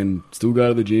day, I can still go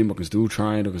to the gym, I can still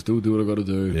train, I can still do what I've got to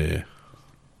do. Yeah.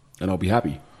 And I'll be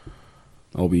happy.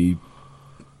 I'll be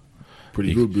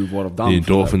pretty good with what I've done. The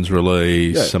endorphins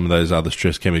release, some of those other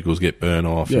stress chemicals get burnt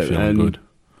off, you're feeling good.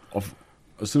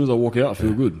 As soon as I walk out, I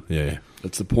feel good. Yeah.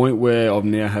 It's the point where I've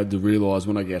now had to realise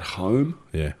when I get home,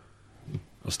 I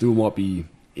still might be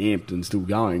amped and still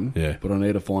going, but I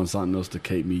need to find something else to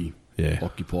keep me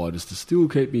occupied, just to still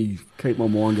keep my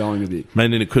mind going a bit.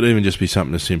 Man, and it could even just be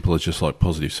something as simple as just like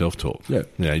positive self-talk. Yeah.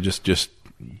 You know, just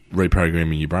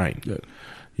reprogramming your brain. Yeah.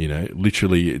 You know,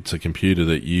 literally it's a computer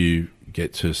that you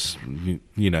get to,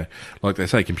 you know, like they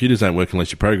say, computers don't work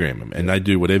unless you program them, and they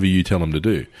do whatever you tell them to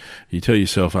do. You tell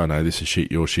yourself, oh no, this is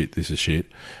shit, you're shit, this is shit,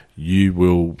 you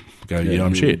will go,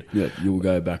 I'm shit. Yeah, you'll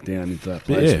go back down into that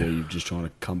place where you're just trying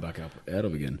to come back up out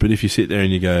of again. But if you sit there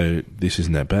and you go, this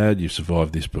isn't that bad, you've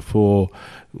survived this before,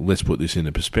 let's put this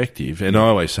into perspective. And I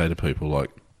always say to people, like,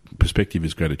 perspective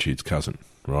is gratitude's cousin,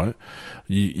 right?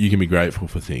 You can be grateful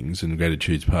for things, and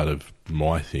gratitude's part of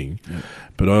my thing. Yep.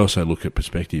 But I also look at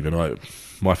perspective, and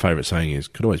my favourite saying is,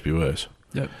 could always be worse.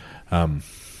 Yep.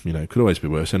 You know, could always be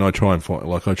worse. And I try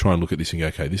and look at this and go,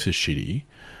 okay, this is shitty,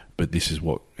 but this is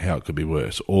how it could be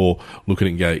worse. Or look at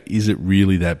it and go, is it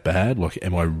really that bad? Like,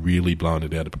 am I really blowing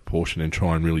it out of proportion, and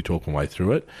try and really talk my way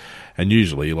through it? And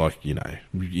usually, like, you know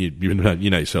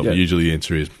yourself, Yeah. usually the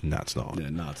answer is, no, it's not. Yeah,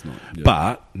 no, it's not. Yeah.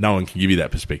 But no one can give you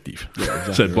that perspective. Yeah,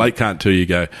 exactly So right. Blake can't tell you,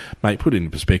 go, mate, put it in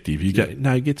perspective. You go,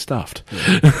 no, get stuffed.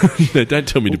 Don't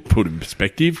tell me to put it in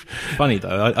perspective. Funny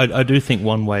though, I do think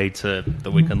one way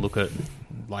that we can look at,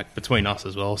 like between us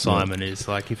as well, Simon, is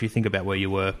like if you think about where you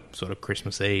were sort of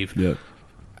Christmas Eve. Yeah.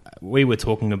 We were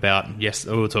talking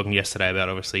yesterday about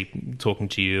obviously talking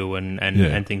to you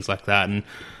and things like that, and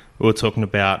we were talking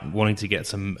about wanting to get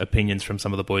some opinions from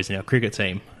some of the boys in our cricket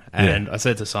team. And I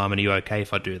said to Simon, are you okay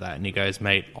if I do that? And he goes,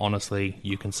 mate, honestly,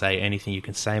 you can say anything. You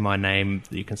can say my name.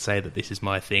 You can say that this is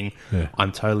my thing. Yeah.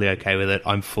 I'm totally okay with it.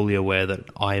 I'm fully aware that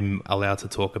I'm allowed to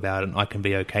talk about it, and I can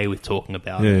be okay with talking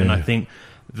about it. And I think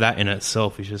that in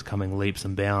itself is just coming leaps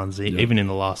and bounds, even in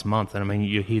the last month. And I mean,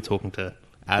 you're here talking to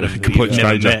Adam, who Complete you've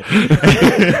never stranger.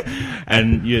 met.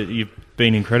 And you've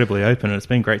been incredibly open, and it's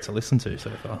been great to listen to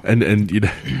so far. And you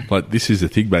know, like, this is the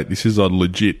thing, mate. This is on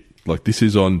legit. Like, this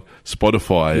is on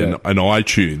Spotify and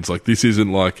iTunes. Like, this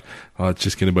isn't like, it's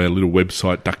just going to be a little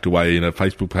website ducked away in a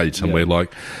Facebook page somewhere. Yeah.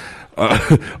 Like,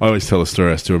 I always tell a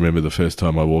story. I still remember the first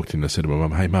time I walked in, I said to my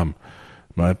mum, hey, Mum,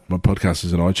 my podcast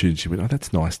is on iTunes. She went, oh,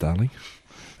 that's nice, darling.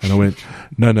 And I went,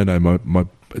 no, my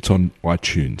it's on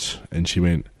iTunes. And she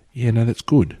went, yeah, no, that's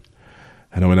good.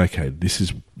 And I went, okay,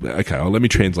 let me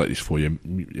translate this for you.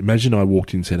 Imagine I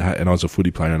walked in and said, hey, and I was a footy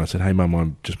player, and I said, hey, Mum,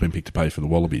 I've just been picked to pay for the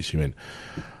Wallabies. She went,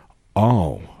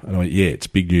 oh. And I went, yeah, it's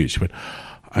big news. She went,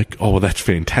 oh, well, that's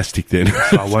fantastic then.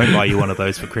 So I won't buy you one of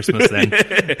those for Christmas then.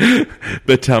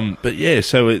 But yeah,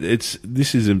 so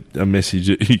this is a message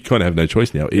that you kind of have no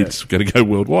choice now. It's going to go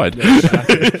worldwide.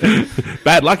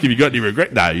 Bad luck if you got any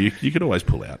regret. No, you can always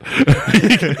pull out.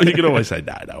 You can always say,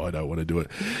 no, I don't want to do it.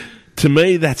 To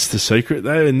me, that's the secret,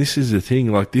 though, and this is the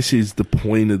thing. Like, this is the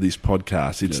point of this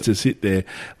podcast. It's to sit there,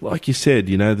 like you said.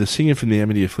 You know, the singer from the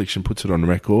Amity Affliction puts it on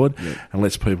record and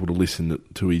lets people to listen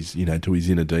to his, to his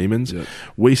inner demons. Yep.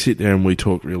 We sit there and we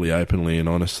talk really openly and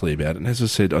honestly about it. And as I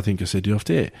said, I think I said to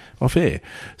you off air,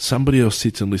 somebody else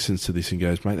sits and listens to this and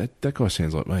goes, mate, that guy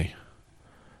sounds like me.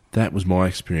 That was my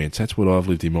experience. That's what I've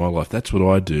lived in my life. That's what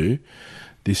I do.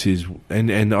 This is,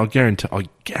 and I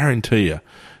guarantee you,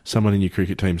 someone in your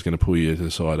cricket team is going to pull you to the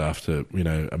side after,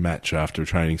 a match, after a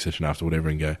training session, after whatever,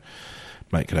 and go,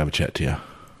 mate, can I have a chat to you?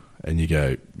 And you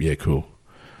go, yeah, cool.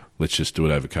 Let's just do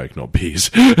it over Coke, not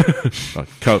beers. Like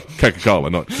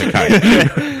Coca-Cola, not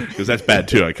cocaine. Because that's bad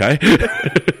too, okay?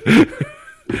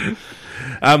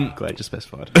 Glad you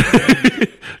specified.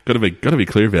 Got to be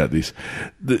clear about this.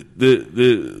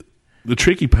 The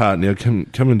tricky part now,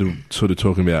 coming to sort of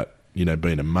talking about,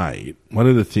 being a mate, one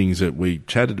of the things that we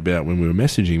chatted about when we were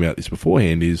messaging about this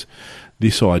beforehand is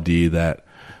this idea that,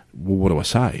 well, what do I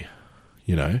say?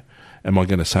 Am I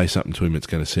going to say something to him that's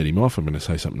going to set him off? I'm going to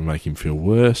say something to make him feel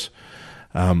worse.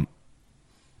 I'm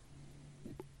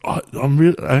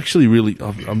questioning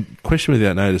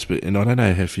without notice, and I don't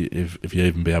know if you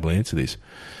even be able to answer this.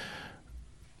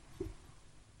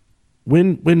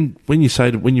 When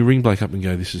you ring Blake up and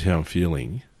go, this is how I'm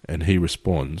feeling, and he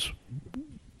responds,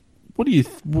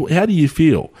 how do you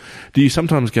feel? Do you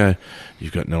sometimes go,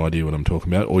 you've got no idea what I'm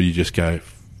talking about, or you just go,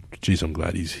 geez, I'm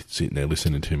glad he's sitting there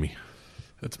listening to me?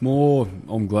 It's more,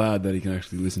 I'm glad that he can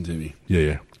actually listen to me.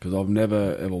 Yeah. Because I've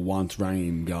never ever once rang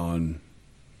him going,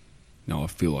 no, I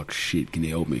feel like shit, can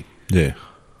you help me? Yeah.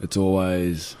 It's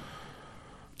always,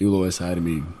 he'll always say to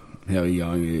me, how are you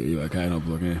going? Are you okay? And I'll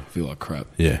be like, I feel like crap.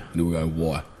 Yeah. And he'll go,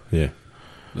 why? Yeah.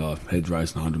 Head's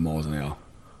racing 100 miles an hour.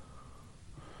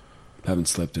 Haven't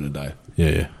slept in a day.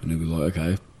 Yeah. And he'll be like,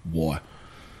 okay, why?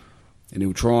 And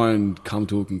he'll try and come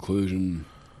to a conclusion,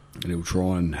 and he'll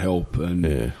try and help.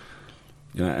 And,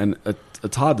 and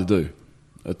it's hard to do.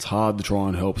 It's hard to try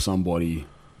and help somebody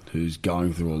who's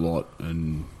going through a lot,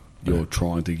 and you're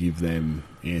trying to give them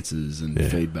answers and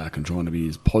feedback and trying to be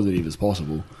as positive as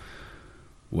possible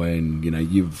when,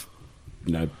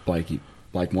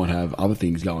 Blake might have other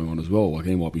things going on as well. Like,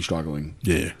 he might be struggling.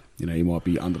 Yeah. He might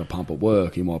be under the pump at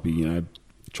work. He might be,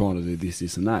 trying to do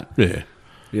this, and that. Yeah.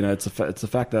 It's the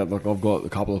fact that, like, I've got a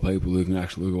couple of people who can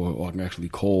actually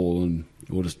call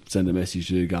or just send a message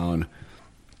to going,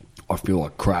 I feel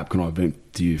like crap, can I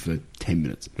vent to you for 10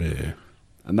 minutes? Yeah.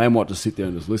 And they might just sit there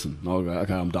and just listen. And I'll go,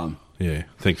 okay, I'm done. Yeah.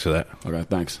 Thanks for that. Okay,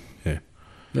 thanks. Yeah.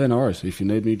 Yeah, no worries. If you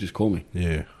need me, just call me.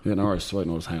 Yeah. Yeah, no worries. Sweet,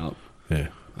 and I'll just hang up. Yeah.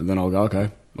 And then I'll go,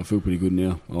 okay, I feel pretty good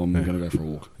now. I'm going to go for a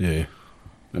walk. Yeah.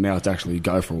 And now it's actually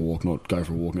go for a walk, not go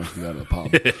for a walk and actually go to the pub.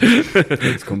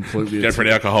 It's completely... Go for an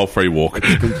alcohol-free walk.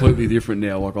 It's completely different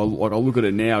now. Like I look at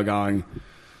it now going,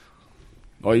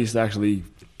 I used to actually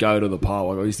go to the pub.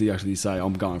 Like I used to actually say,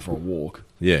 I'm going for a walk.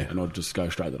 Yeah. And I'd just go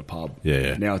straight to the pub.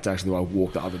 Yeah. Now it's actually I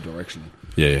walk the other direction.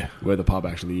 Yeah. Where the pub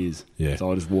actually is. Yeah.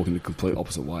 So I just walk in the complete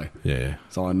opposite way. Yeah.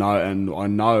 So I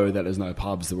know that there's no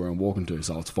pubs that where I'm walking to,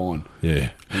 so it's fine.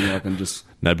 Yeah. And then I can just...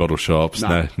 No bottle shops,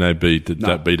 No. no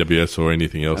BWS or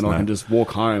anything else. And no. I can just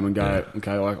walk home and go,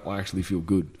 okay, I actually feel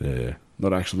good. Yeah.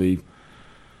 Not actually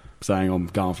saying I'm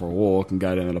going for a walk and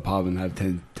go down to the pub and have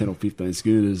 10 or 15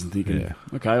 schooners and thinking,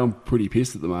 okay, I'm pretty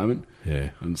pissed at the moment. Yeah.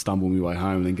 And stumble my way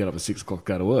home and then get up at 6 o'clock,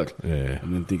 go to work. Yeah.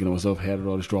 And then thinking to myself, how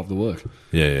did I just drive to work?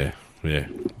 Yeah. Yeah.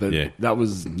 But that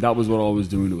was what I was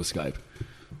doing to escape.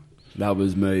 That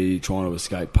was me trying to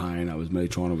escape pain. That was me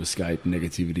trying to escape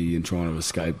negativity and trying to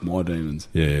escape my demons.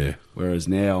 Yeah. Whereas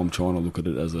now I'm trying to look at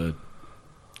it as a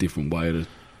different way to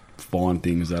find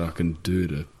things that I can do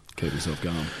to keep myself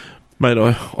going. Mate,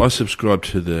 I subscribe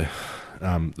to the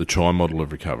CHIME model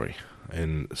of recovery,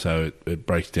 and so it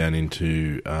breaks down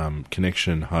into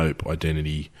connection, hope,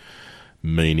 identity,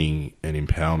 meaning, and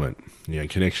empowerment. You know,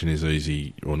 connection is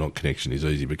easy, or not connection is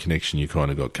easy, but connection you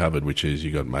kind of got covered, which is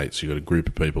you got mates, you got a group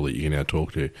of people that you can now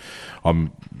talk to.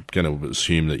 I'm going to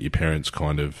assume that your parents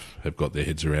kind of have got their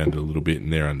heads around it a little bit,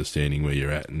 and they're understanding where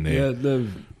you're at. And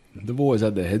they've always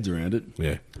had their heads around it.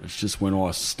 Yeah, it's just when I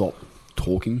stopped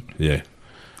talking. Yeah.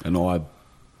 And I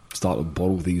start to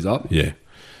bottle things up. Yeah.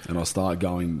 And I start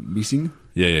going missing.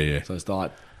 Yeah. So I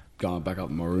start going back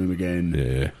up in my room again.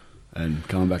 Yeah. And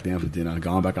coming back down for dinner,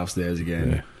 going back upstairs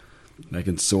again. Yeah. They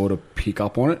can sort of pick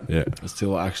up on it. Yeah.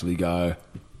 Until I actually go,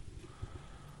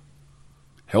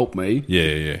 help me.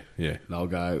 Yeah. They'll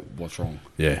go, what's wrong?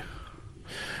 Yeah.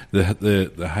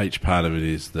 The H part of it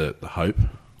is the hope.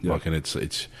 Yeah. Like, and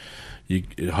it's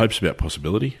hope's about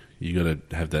possibility. You got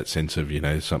to have that sense of,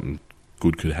 something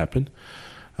good could happen.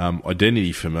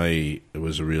 Identity for me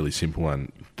was a really simple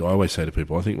one. I always say to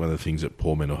people, I think one of the things that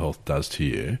poor mental health does to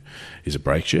you is it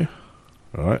breaks you,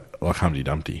 right? Like Humpty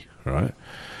Dumpty, right?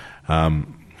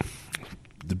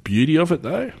 The beauty of it,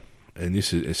 though, and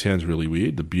it sounds really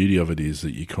weird, the beauty of it is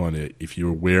that you kind of, if you're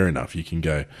aware enough, you can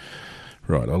go,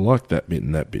 right, I like that bit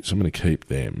and that bit, so I'm going to keep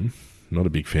them. Not a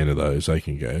big fan of those. They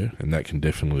can go, and that can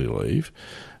definitely leave.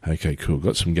 Okay, cool.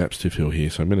 Got some gaps to fill here,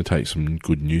 so I'm going to take some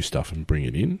good new stuff and bring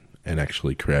it in and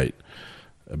actually create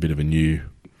a bit of a new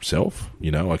self.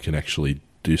 I can actually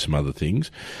do some other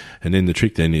things. And then the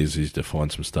trick then is to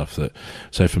find some stuff that...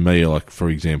 So for me, like, for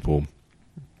example,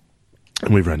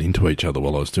 and we've run into each other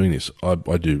while I was doing this, I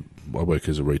work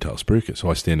as a retail spruiker, so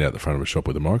I stand out the front of a shop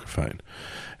with a microphone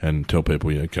and tell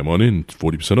people, come on in,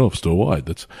 40% off, store-wide.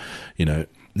 That's,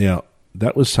 now...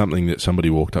 That was something that somebody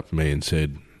walked up to me and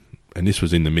said, and this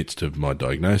was in the midst of my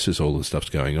diagnosis, all the stuff's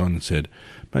going on, and said,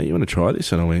 mate, you want to try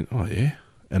this? And I went, oh, yeah.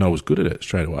 And I was good at it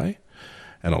straight away,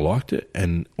 and I liked it.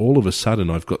 And all of a sudden,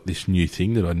 I've got this new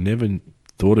thing that I never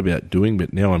thought about doing,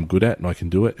 but now I'm good at, and I can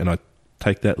do it. And I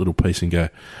take that little piece and go,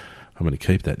 I'm going to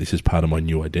keep that. This is part of my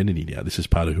new identity now. This is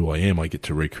part of who I am. I get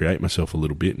to recreate myself a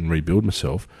little bit and rebuild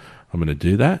myself. I'm going to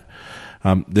do that.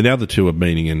 The other two are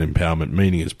meaning and empowerment.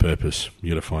 Meaning is purpose. You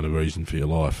got to find a reason for your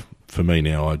life. For me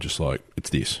now, I just like, it's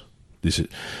this. This is,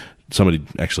 somebody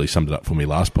actually summed it up for me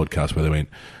last podcast where they went,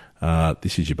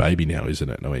 this is your baby now, isn't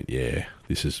it? And I went, yeah,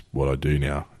 this is what I do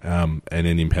now. And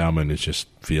then empowerment is just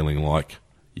feeling like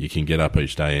you can get up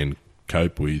each day and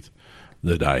cope with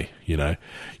the day, You're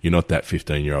not that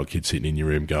 15-year-old kid sitting in your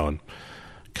room going,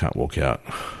 can't walk out.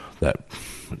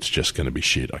 It's just going to be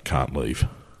shit. I can't leave.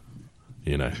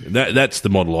 That's the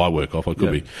model I work off. I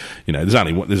could be, there's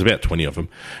about 20 of them.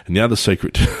 And the other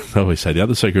secret, I always say, the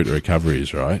other secret to recovery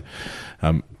is, right,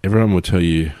 everyone will tell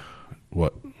you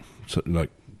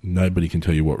nobody can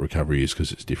tell you what recovery is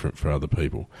because it's different for other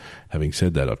people. Having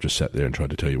said that, I've just sat there and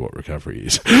tried to tell you what recovery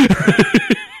is.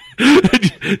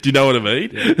 Do you know what I mean?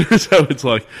 Yeah. So it's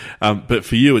like, but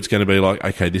for you, it's going to be like,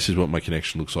 okay, this is what my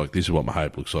connection looks like. This is what my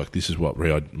hope looks like. This is what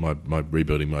my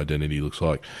rebuilding my identity looks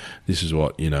like. This is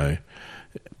what,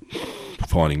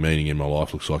 finding meaning in my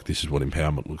life looks like. This is what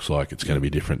empowerment looks like. It's going to be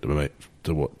different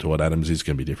to what Adams is. It's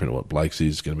going to be different to what Blake's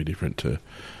is. It's going to be different to,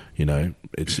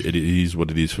 it is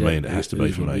what it is for me, and it has to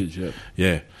be for me.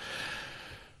 Yeah.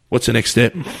 What's the next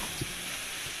step?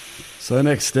 So the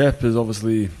next step is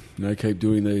obviously, keep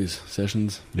doing these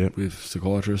sessions with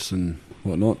psychiatrists and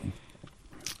whatnot.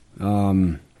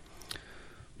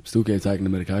 Still keep taking the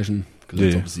medication because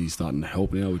it's obviously starting to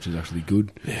help now, which is actually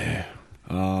good. Yeah.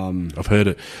 I've heard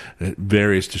it,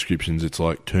 various descriptions. It's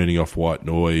like turning off white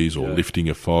noise or lifting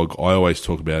a fog. I always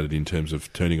talk about it in terms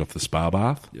of turning off the spa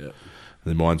bath. Yeah.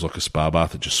 And mine's like a spa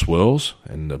bath that just swirls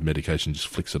and the medication just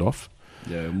flicks it off.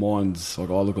 Yeah, mine's like,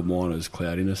 I look at mine as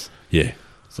cloudiness. Yeah.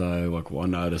 So like I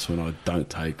notice when I don't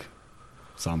take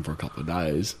some for a couple of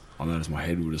days, I noticed my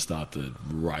head would have started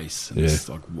to race. And Yeah. it's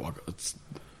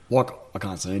like I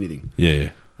can't see anything. Yeah.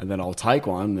 And then I'll take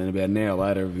one, and then about an hour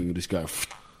later, everything will just go.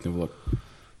 And we're like,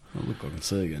 oh, look, I can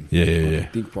see again. Yeah, I can yeah.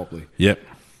 think properly. Yep.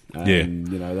 And,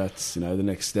 Yeah. that's, the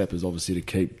next step is obviously to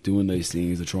keep doing these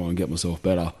things to try and get myself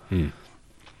better.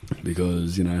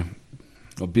 Because,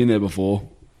 I've been there before,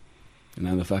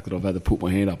 and the fact that I've had to put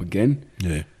my hand up again,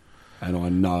 Yeah. and I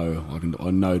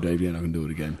know deep down I can do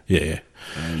it again. Yeah.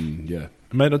 And, yeah.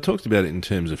 Mate, I talked about it in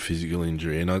terms of physical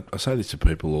injury, and I say this to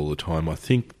people all the time. I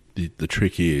think the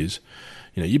trick is,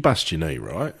 you bust your knee,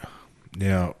 right?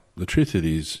 Now, the truth of it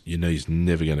is your knee's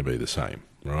never going to be the same,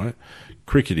 right?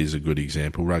 Cricket is a good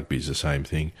example. Rugby is the same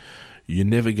thing. You're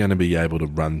never going to be able to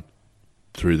run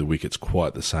through the wickets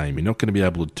quite the same. You're not going to be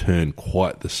able to turn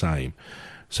quite the same.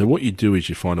 So what you do is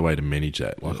you find a way to manage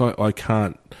that. Like I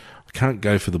can't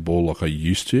go for the ball like I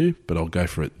used to, but I'll go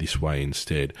for it this way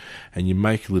instead. And you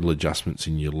make little adjustments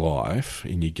in your life,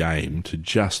 in your game, to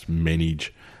just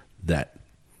manage that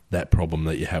problem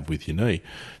that you have with your knee.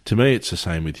 To me, it's the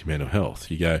same with your mental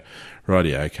health. You go,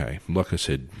 righty, okay, like I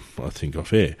said, I think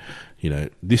off air,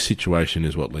 this situation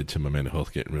is what led to my mental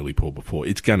health getting really poor before.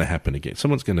 It's going to happen again.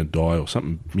 Someone's going to die or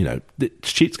something,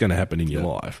 shit's going to happen in your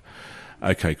life.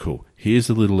 Okay, cool. Here's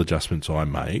the little adjustments I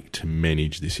make to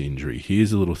manage this injury.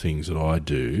 Here's the little things that I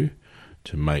do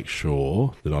to make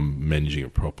sure that I'm managing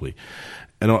it properly.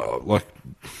 And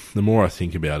the more I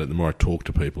think about it, the more I talk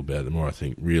to people about it, the more I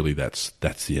think really that's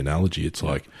the analogy. It's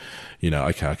like,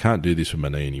 okay, I can't do this with my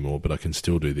knee anymore, but I can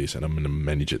still do this, and I'm going to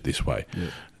manage it this way. Yeah.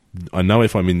 I know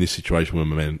if I'm in this situation with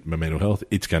my mental health,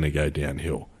 it's going to go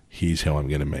downhill. Here's how I'm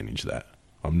going to manage that.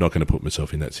 I'm not going to put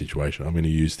myself in that situation. I'm going to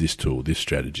use this tool, this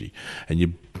strategy. And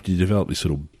you develop this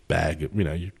little bag,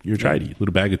 you're a tradie,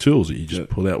 little bag of tools that you just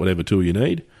pull out whatever tool you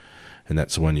need, and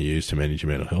that's the one you use to manage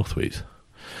your mental health with.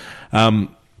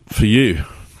 For you,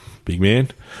 big man.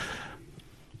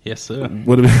 Yes, sir.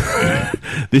 What about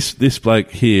this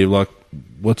bloke here? Like,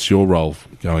 what's your role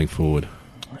going forward?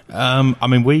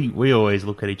 We always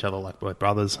look at each other like we're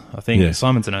brothers. I think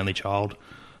Simon's an only child,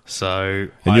 so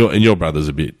your brother's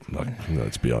a bit like,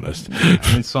 let's be honest. I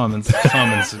mean, Simon's. Let's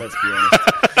be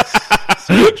honest.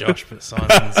 Sorry, Josh, but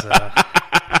Simon's.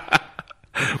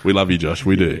 We love you, Josh.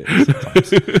 We do.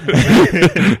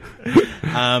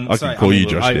 I can call you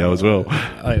Josh now as well.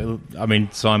 I mean,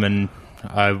 Simon,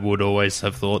 I would always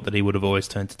have thought that he would have always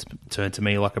turned to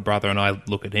me like a brother, and I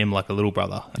look at him like a little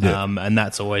brother. Yeah. And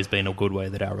that's always been a good way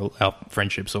that our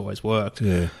friendship's always worked.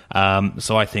 Yeah.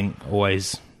 So I think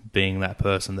always being that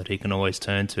person that he can always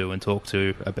turn to and talk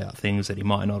to about things that he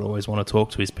might not always want to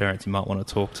talk to his parents, he might want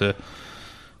to talk to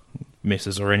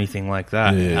missus or anything like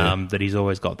that, that he's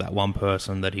always got that one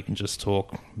person that he can just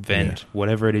talk, vent,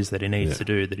 whatever it is that he needs to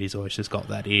do, that he's always just got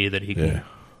that ear that he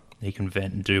can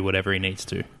vent and do whatever he needs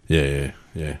to. Yeah.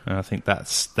 And I think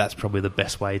that's probably the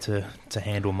best way to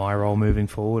handle my role moving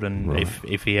forward. And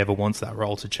if he ever wants that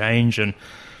role to change and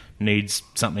needs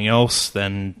something else,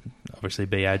 then obviously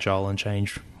be agile and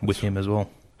change with him as well.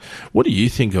 What do you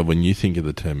think of when you think of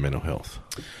the term mental health?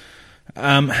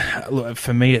 Look,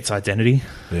 for me, it's identity.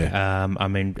 Yeah. I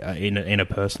mean, in a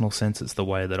personal sense, it's the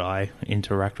way that I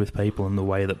interact with people and the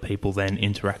way that people then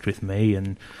interact with me,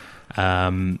 and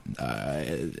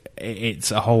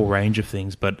it's a whole range of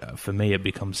things. But for me, it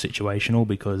becomes situational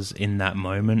because in that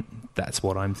moment, that's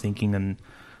what I'm thinking. And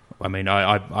I mean,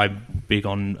 I'm big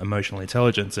on emotional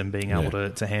intelligence and being able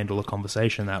to handle a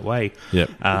conversation that way. Yep.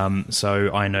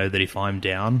 So I know that if I'm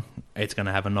down, it's going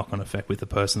to have a knock-on effect with the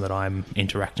person that I'm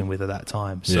interacting with at that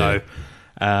time. So,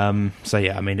 I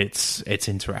mean, it's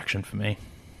interaction for me.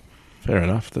 Fair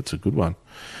enough. That's a good one.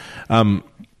 I'm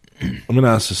going to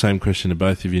ask the same question to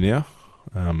both of you now,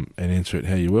 and answer it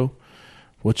how you will.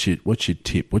 What's your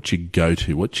tip? What's your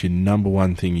go-to? What's your number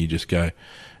one thing you just go,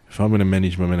 if I'm going to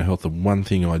manage my mental health, the one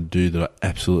thing I do that I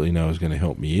absolutely know is going to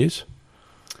help me is?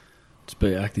 Just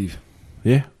be active.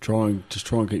 Yeah? Try and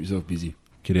keep yourself busy.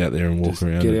 Get out there and walk just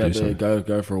around. Get and out do there, something.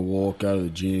 go for a walk, go to the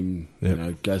gym,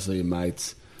 go see your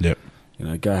mates. Yep.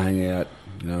 Go hang out.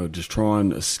 Just try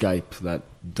and escape that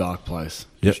dark place.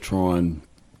 Yep. Just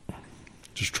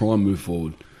try and move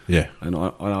forward. Yeah. And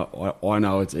I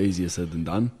know it's easier said than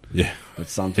done. Yeah. But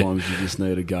sometimes you just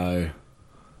need to go,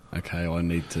 okay, I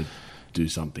need to do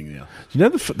something now.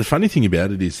 The funny thing about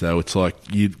it is, though, it's like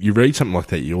you read something like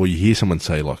that, or you hear someone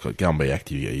say, like, go and be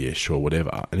active, you go, yeah, sure,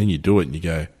 whatever, and then you do it and you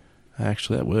go,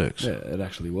 actually, that works. Yeah, it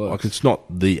actually works. Like, it's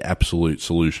not the absolute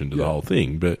solution to the whole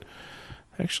thing, but it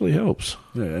actually helps.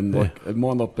 Yeah, and it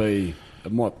might be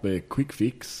a quick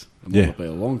fix, it might not be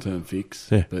a long-term fix,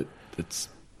 but it's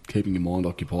keeping your mind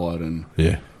occupied and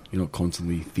you're not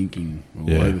constantly thinking or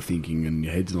Yeah. overthinking, and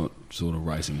your head's not sort of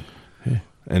racing. Yeah.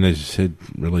 And as you said,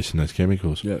 releasing those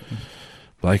chemicals. Yeah.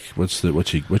 Blake, what's your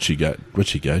go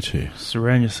to?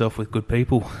 Surround yourself with good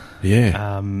people. Yeah.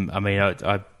 I mean,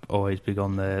 I'm always big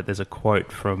on there's a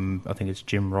quote from, I think it's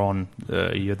Jim Rohn,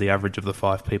 you're the average of the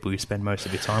 5 people you spend most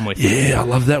of your time with. Yeah, I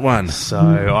love that one. So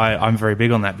I'm very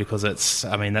big on that because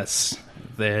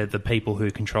they're the people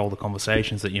who control the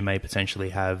conversations that you may potentially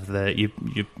have.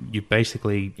 You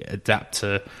basically adapt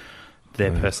to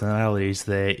their personalities,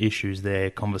 their issues,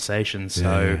 their conversations.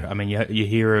 So, Yeah. I mean, you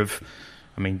hear of,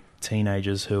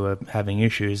 teenagers who are having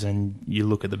issues, and you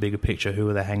look at the bigger picture, who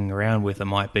are they hanging around with? It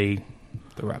might be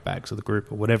the rat bags of the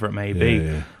group or whatever it may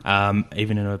be.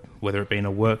 Even whether it be in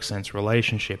a work sense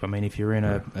relationship. I mean, if you're in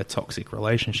a toxic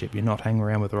relationship, you're not hanging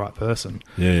around with the right person.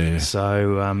 Yeah.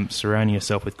 So surrounding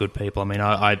yourself with good people. I mean,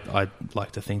 I'd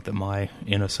like to think that my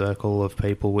inner circle of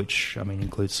people, which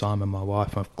includes Simon, my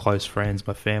wife, my close friends,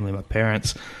 my family, my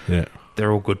parents, Yeah.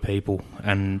 they're all good people,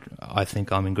 and I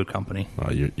think I'm in good company.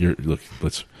 Oh,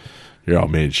 your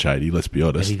old man's shady. Let's be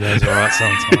honest. He goes all right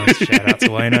sometimes. Shout out to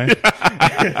Wayno.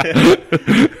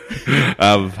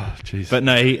 Jeez. But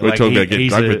no, We're talking about getting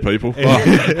drunk with people.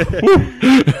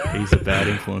 He's a bad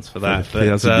influence for that. For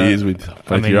 1,000 years with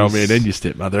both your old man he's- and your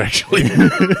stepmother, actually.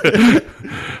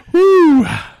 Woo!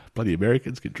 Bloody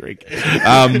Americans can drink.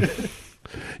 Yeah,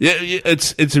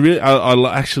 it's a really.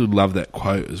 I actually love that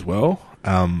quote as well.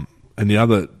 And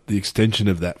the extension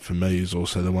of that for me is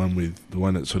also the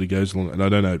one that sort of goes along. And I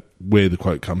don't know where the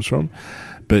quote comes from,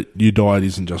 but your diet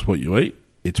isn't just what you eat;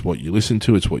 it's what you listen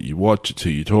to, it's what you watch, it's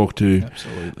who you talk to.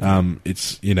 Absolutely.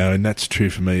 It's and that's true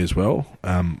for me as well.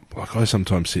 Like I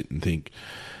sometimes sit and think,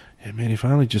 yeah, man, if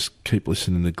I only just keep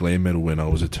listening to glam metal when I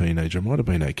was a teenager, I might have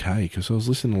been okay, because I was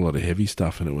listening to a lot of heavy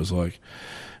stuff, and it was like,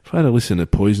 if I had listened to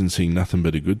Poison sing Nothing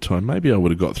But a Good Time, maybe I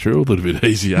would have got through a little bit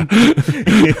easier.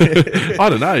 I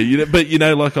don't know, but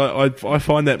like I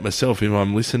find that myself, if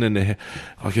I'm listening to,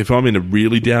 like if I'm in a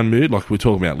really down mood, like we're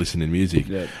talking about listening to music,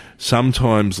 Yeah.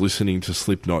 sometimes listening to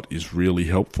Slipknot is really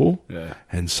helpful, Yeah.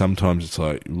 and sometimes it's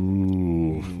like,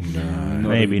 ooh, no.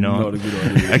 Maybe not. Not a good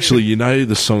idea. Actually,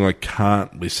 the song I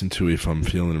can't listen to if I'm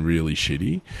feeling really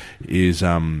shitty is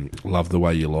Love the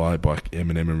Way You Lie by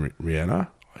Eminem and Rihanna.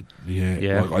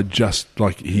 Yeah. Like I just,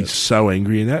 like, he's so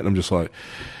angry in that, and I'm just like,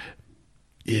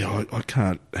 yeah, I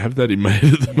can't have that in my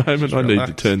head at the moment. Just I need to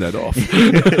relax. turn that off.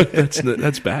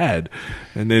 That's bad.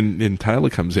 And then Taylor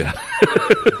comes out.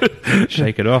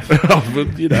 Shake it off. Oh, but,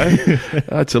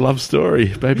 it's a love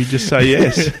story. Baby, just say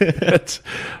yes.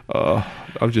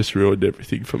 I've just ruined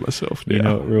everything for myself now. You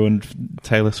know what ruined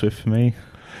Taylor Swift for me?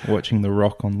 Watching The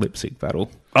Rock on Lip Sync Battle.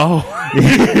 Oh,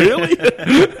 really?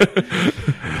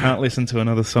 Can't listen to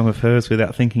another song of hers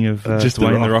without thinking of Just The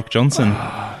Dwayne Rock. The Rock Johnson.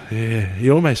 Yeah, he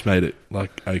almost made it,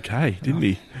 like, okay, didn't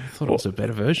he? I thought it was a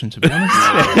better version, to be honest.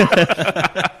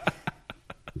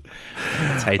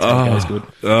 Tay goes good.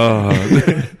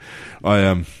 Oh,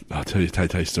 I'll tell you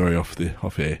Tay-Tay's story off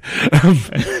air.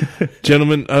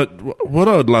 Gentlemen, what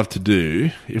I would love to do,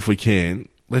 if we can,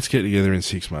 let's get together in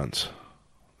 6 months.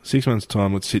 6 months'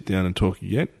 time, let's sit down and talk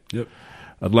again. Yep.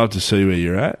 I'd love to see where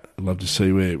you're at. I'd love to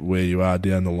see where you are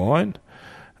down the line.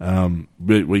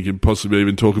 But we can possibly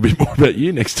even talk a bit more about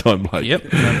you next time, Blake.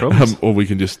 Yep, no problems. Or we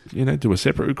can just, do a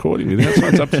separate recording with that, so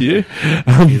it's up to you.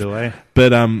 Either way. But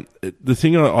the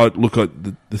thing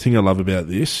the thing I love about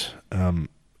this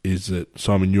is that,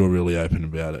 Simon, you're really open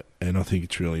about it, and I think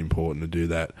it's really important to do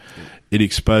that. It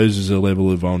exposes a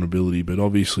level of vulnerability, but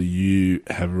obviously you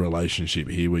have a relationship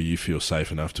here where you feel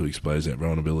safe enough to expose that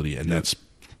vulnerability, and that's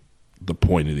the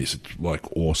point of this. It's like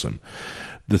awesome.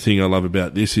 The thing I love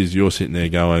about this is you're sitting there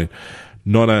going,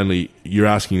 not only you're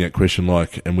asking that question,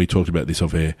 like, and we talked about this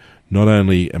off air, not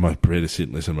only am I prepared to sit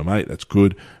and listen to my mate, that's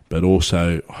good, but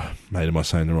also, mate, am I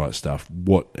saying the right stuff?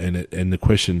 And the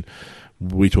question,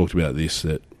 we talked about this,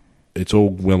 that it's all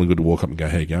well and good to walk up and go,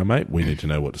 hey, go, mate, we need to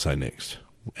know what to say next.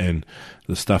 And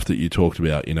the stuff that you talked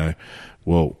about,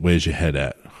 well, where's your head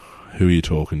at? Who are you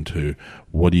talking to?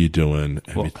 What are you doing?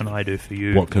 What can I do for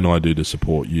you? What can I do to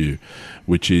support you?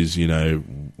 Which is,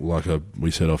 like we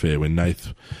said off air, when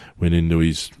Nath went into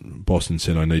his boss and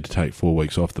said, I need to take 4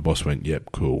 weeks off, the boss went,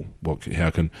 yep, cool.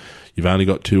 You've only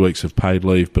got 2 weeks of paid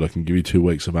leave, but I can give you 2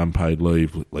 weeks of unpaid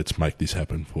leave. Let's make this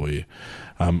happen for you.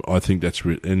 I think that's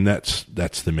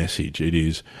the message. It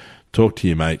is, talk to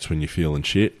your mates when you're feeling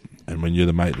shit, and when you're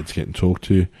the mate that's getting talked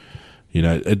to.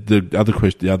 The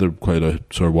other quote I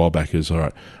saw a while back is, all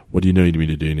right, what do you need me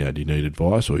to do now? Do you need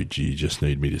advice, or do you just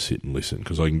need me to sit and listen?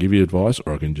 Because I can give you advice,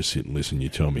 or I can just sit and listen, you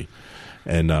tell me.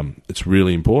 And it's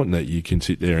really important that you can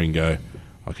sit there and go,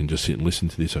 I can just sit and listen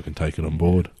to this. I can take it on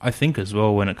board. I think as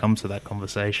well, when it comes to that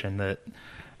conversation, that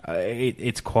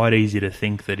it's quite easy to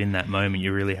think that in that moment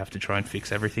you really have to try and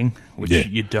fix everything, which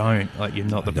you don't. Like, you're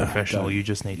not the professional. You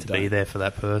just need to be there for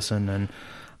that person and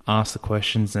ask the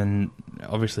questions, and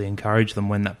obviously encourage them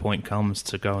when that point comes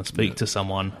to go and speak to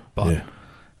someone. But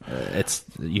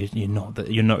you're not.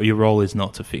 Your role is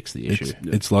not to fix the issue.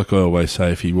 It's like I always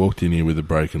say: if he walked in here with a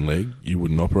broken leg, you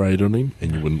wouldn't operate on him,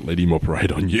 and you wouldn't let him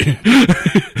operate on you.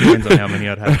 Depends on how many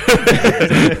I'd have.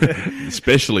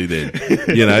 Especially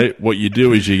then, what you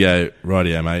do is you go,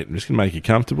 rightio, mate. I'm just going to make you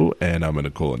comfortable, and I'm going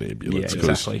to call an ambulance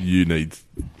because you need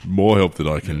more help than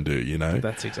I can do.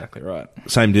 That's exactly right.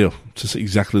 Same deal. Just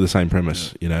exactly the same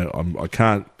premise. I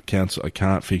can't counsel. I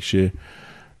can't fix you,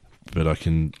 but I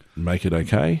can make it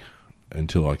okay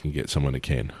until I can get someone who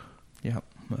can. Yep,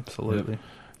 absolutely.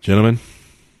 Gentlemen,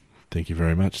 thank you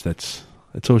very much. That's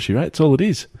all she wrote. That's all it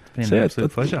is. It's been an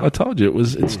absolute pleasure. I told you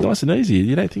it's nice and easy.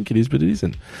 You don't think it is, but it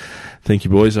isn't. Thank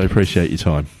you, boys. I appreciate your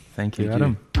time. Thank you,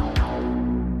 Adam.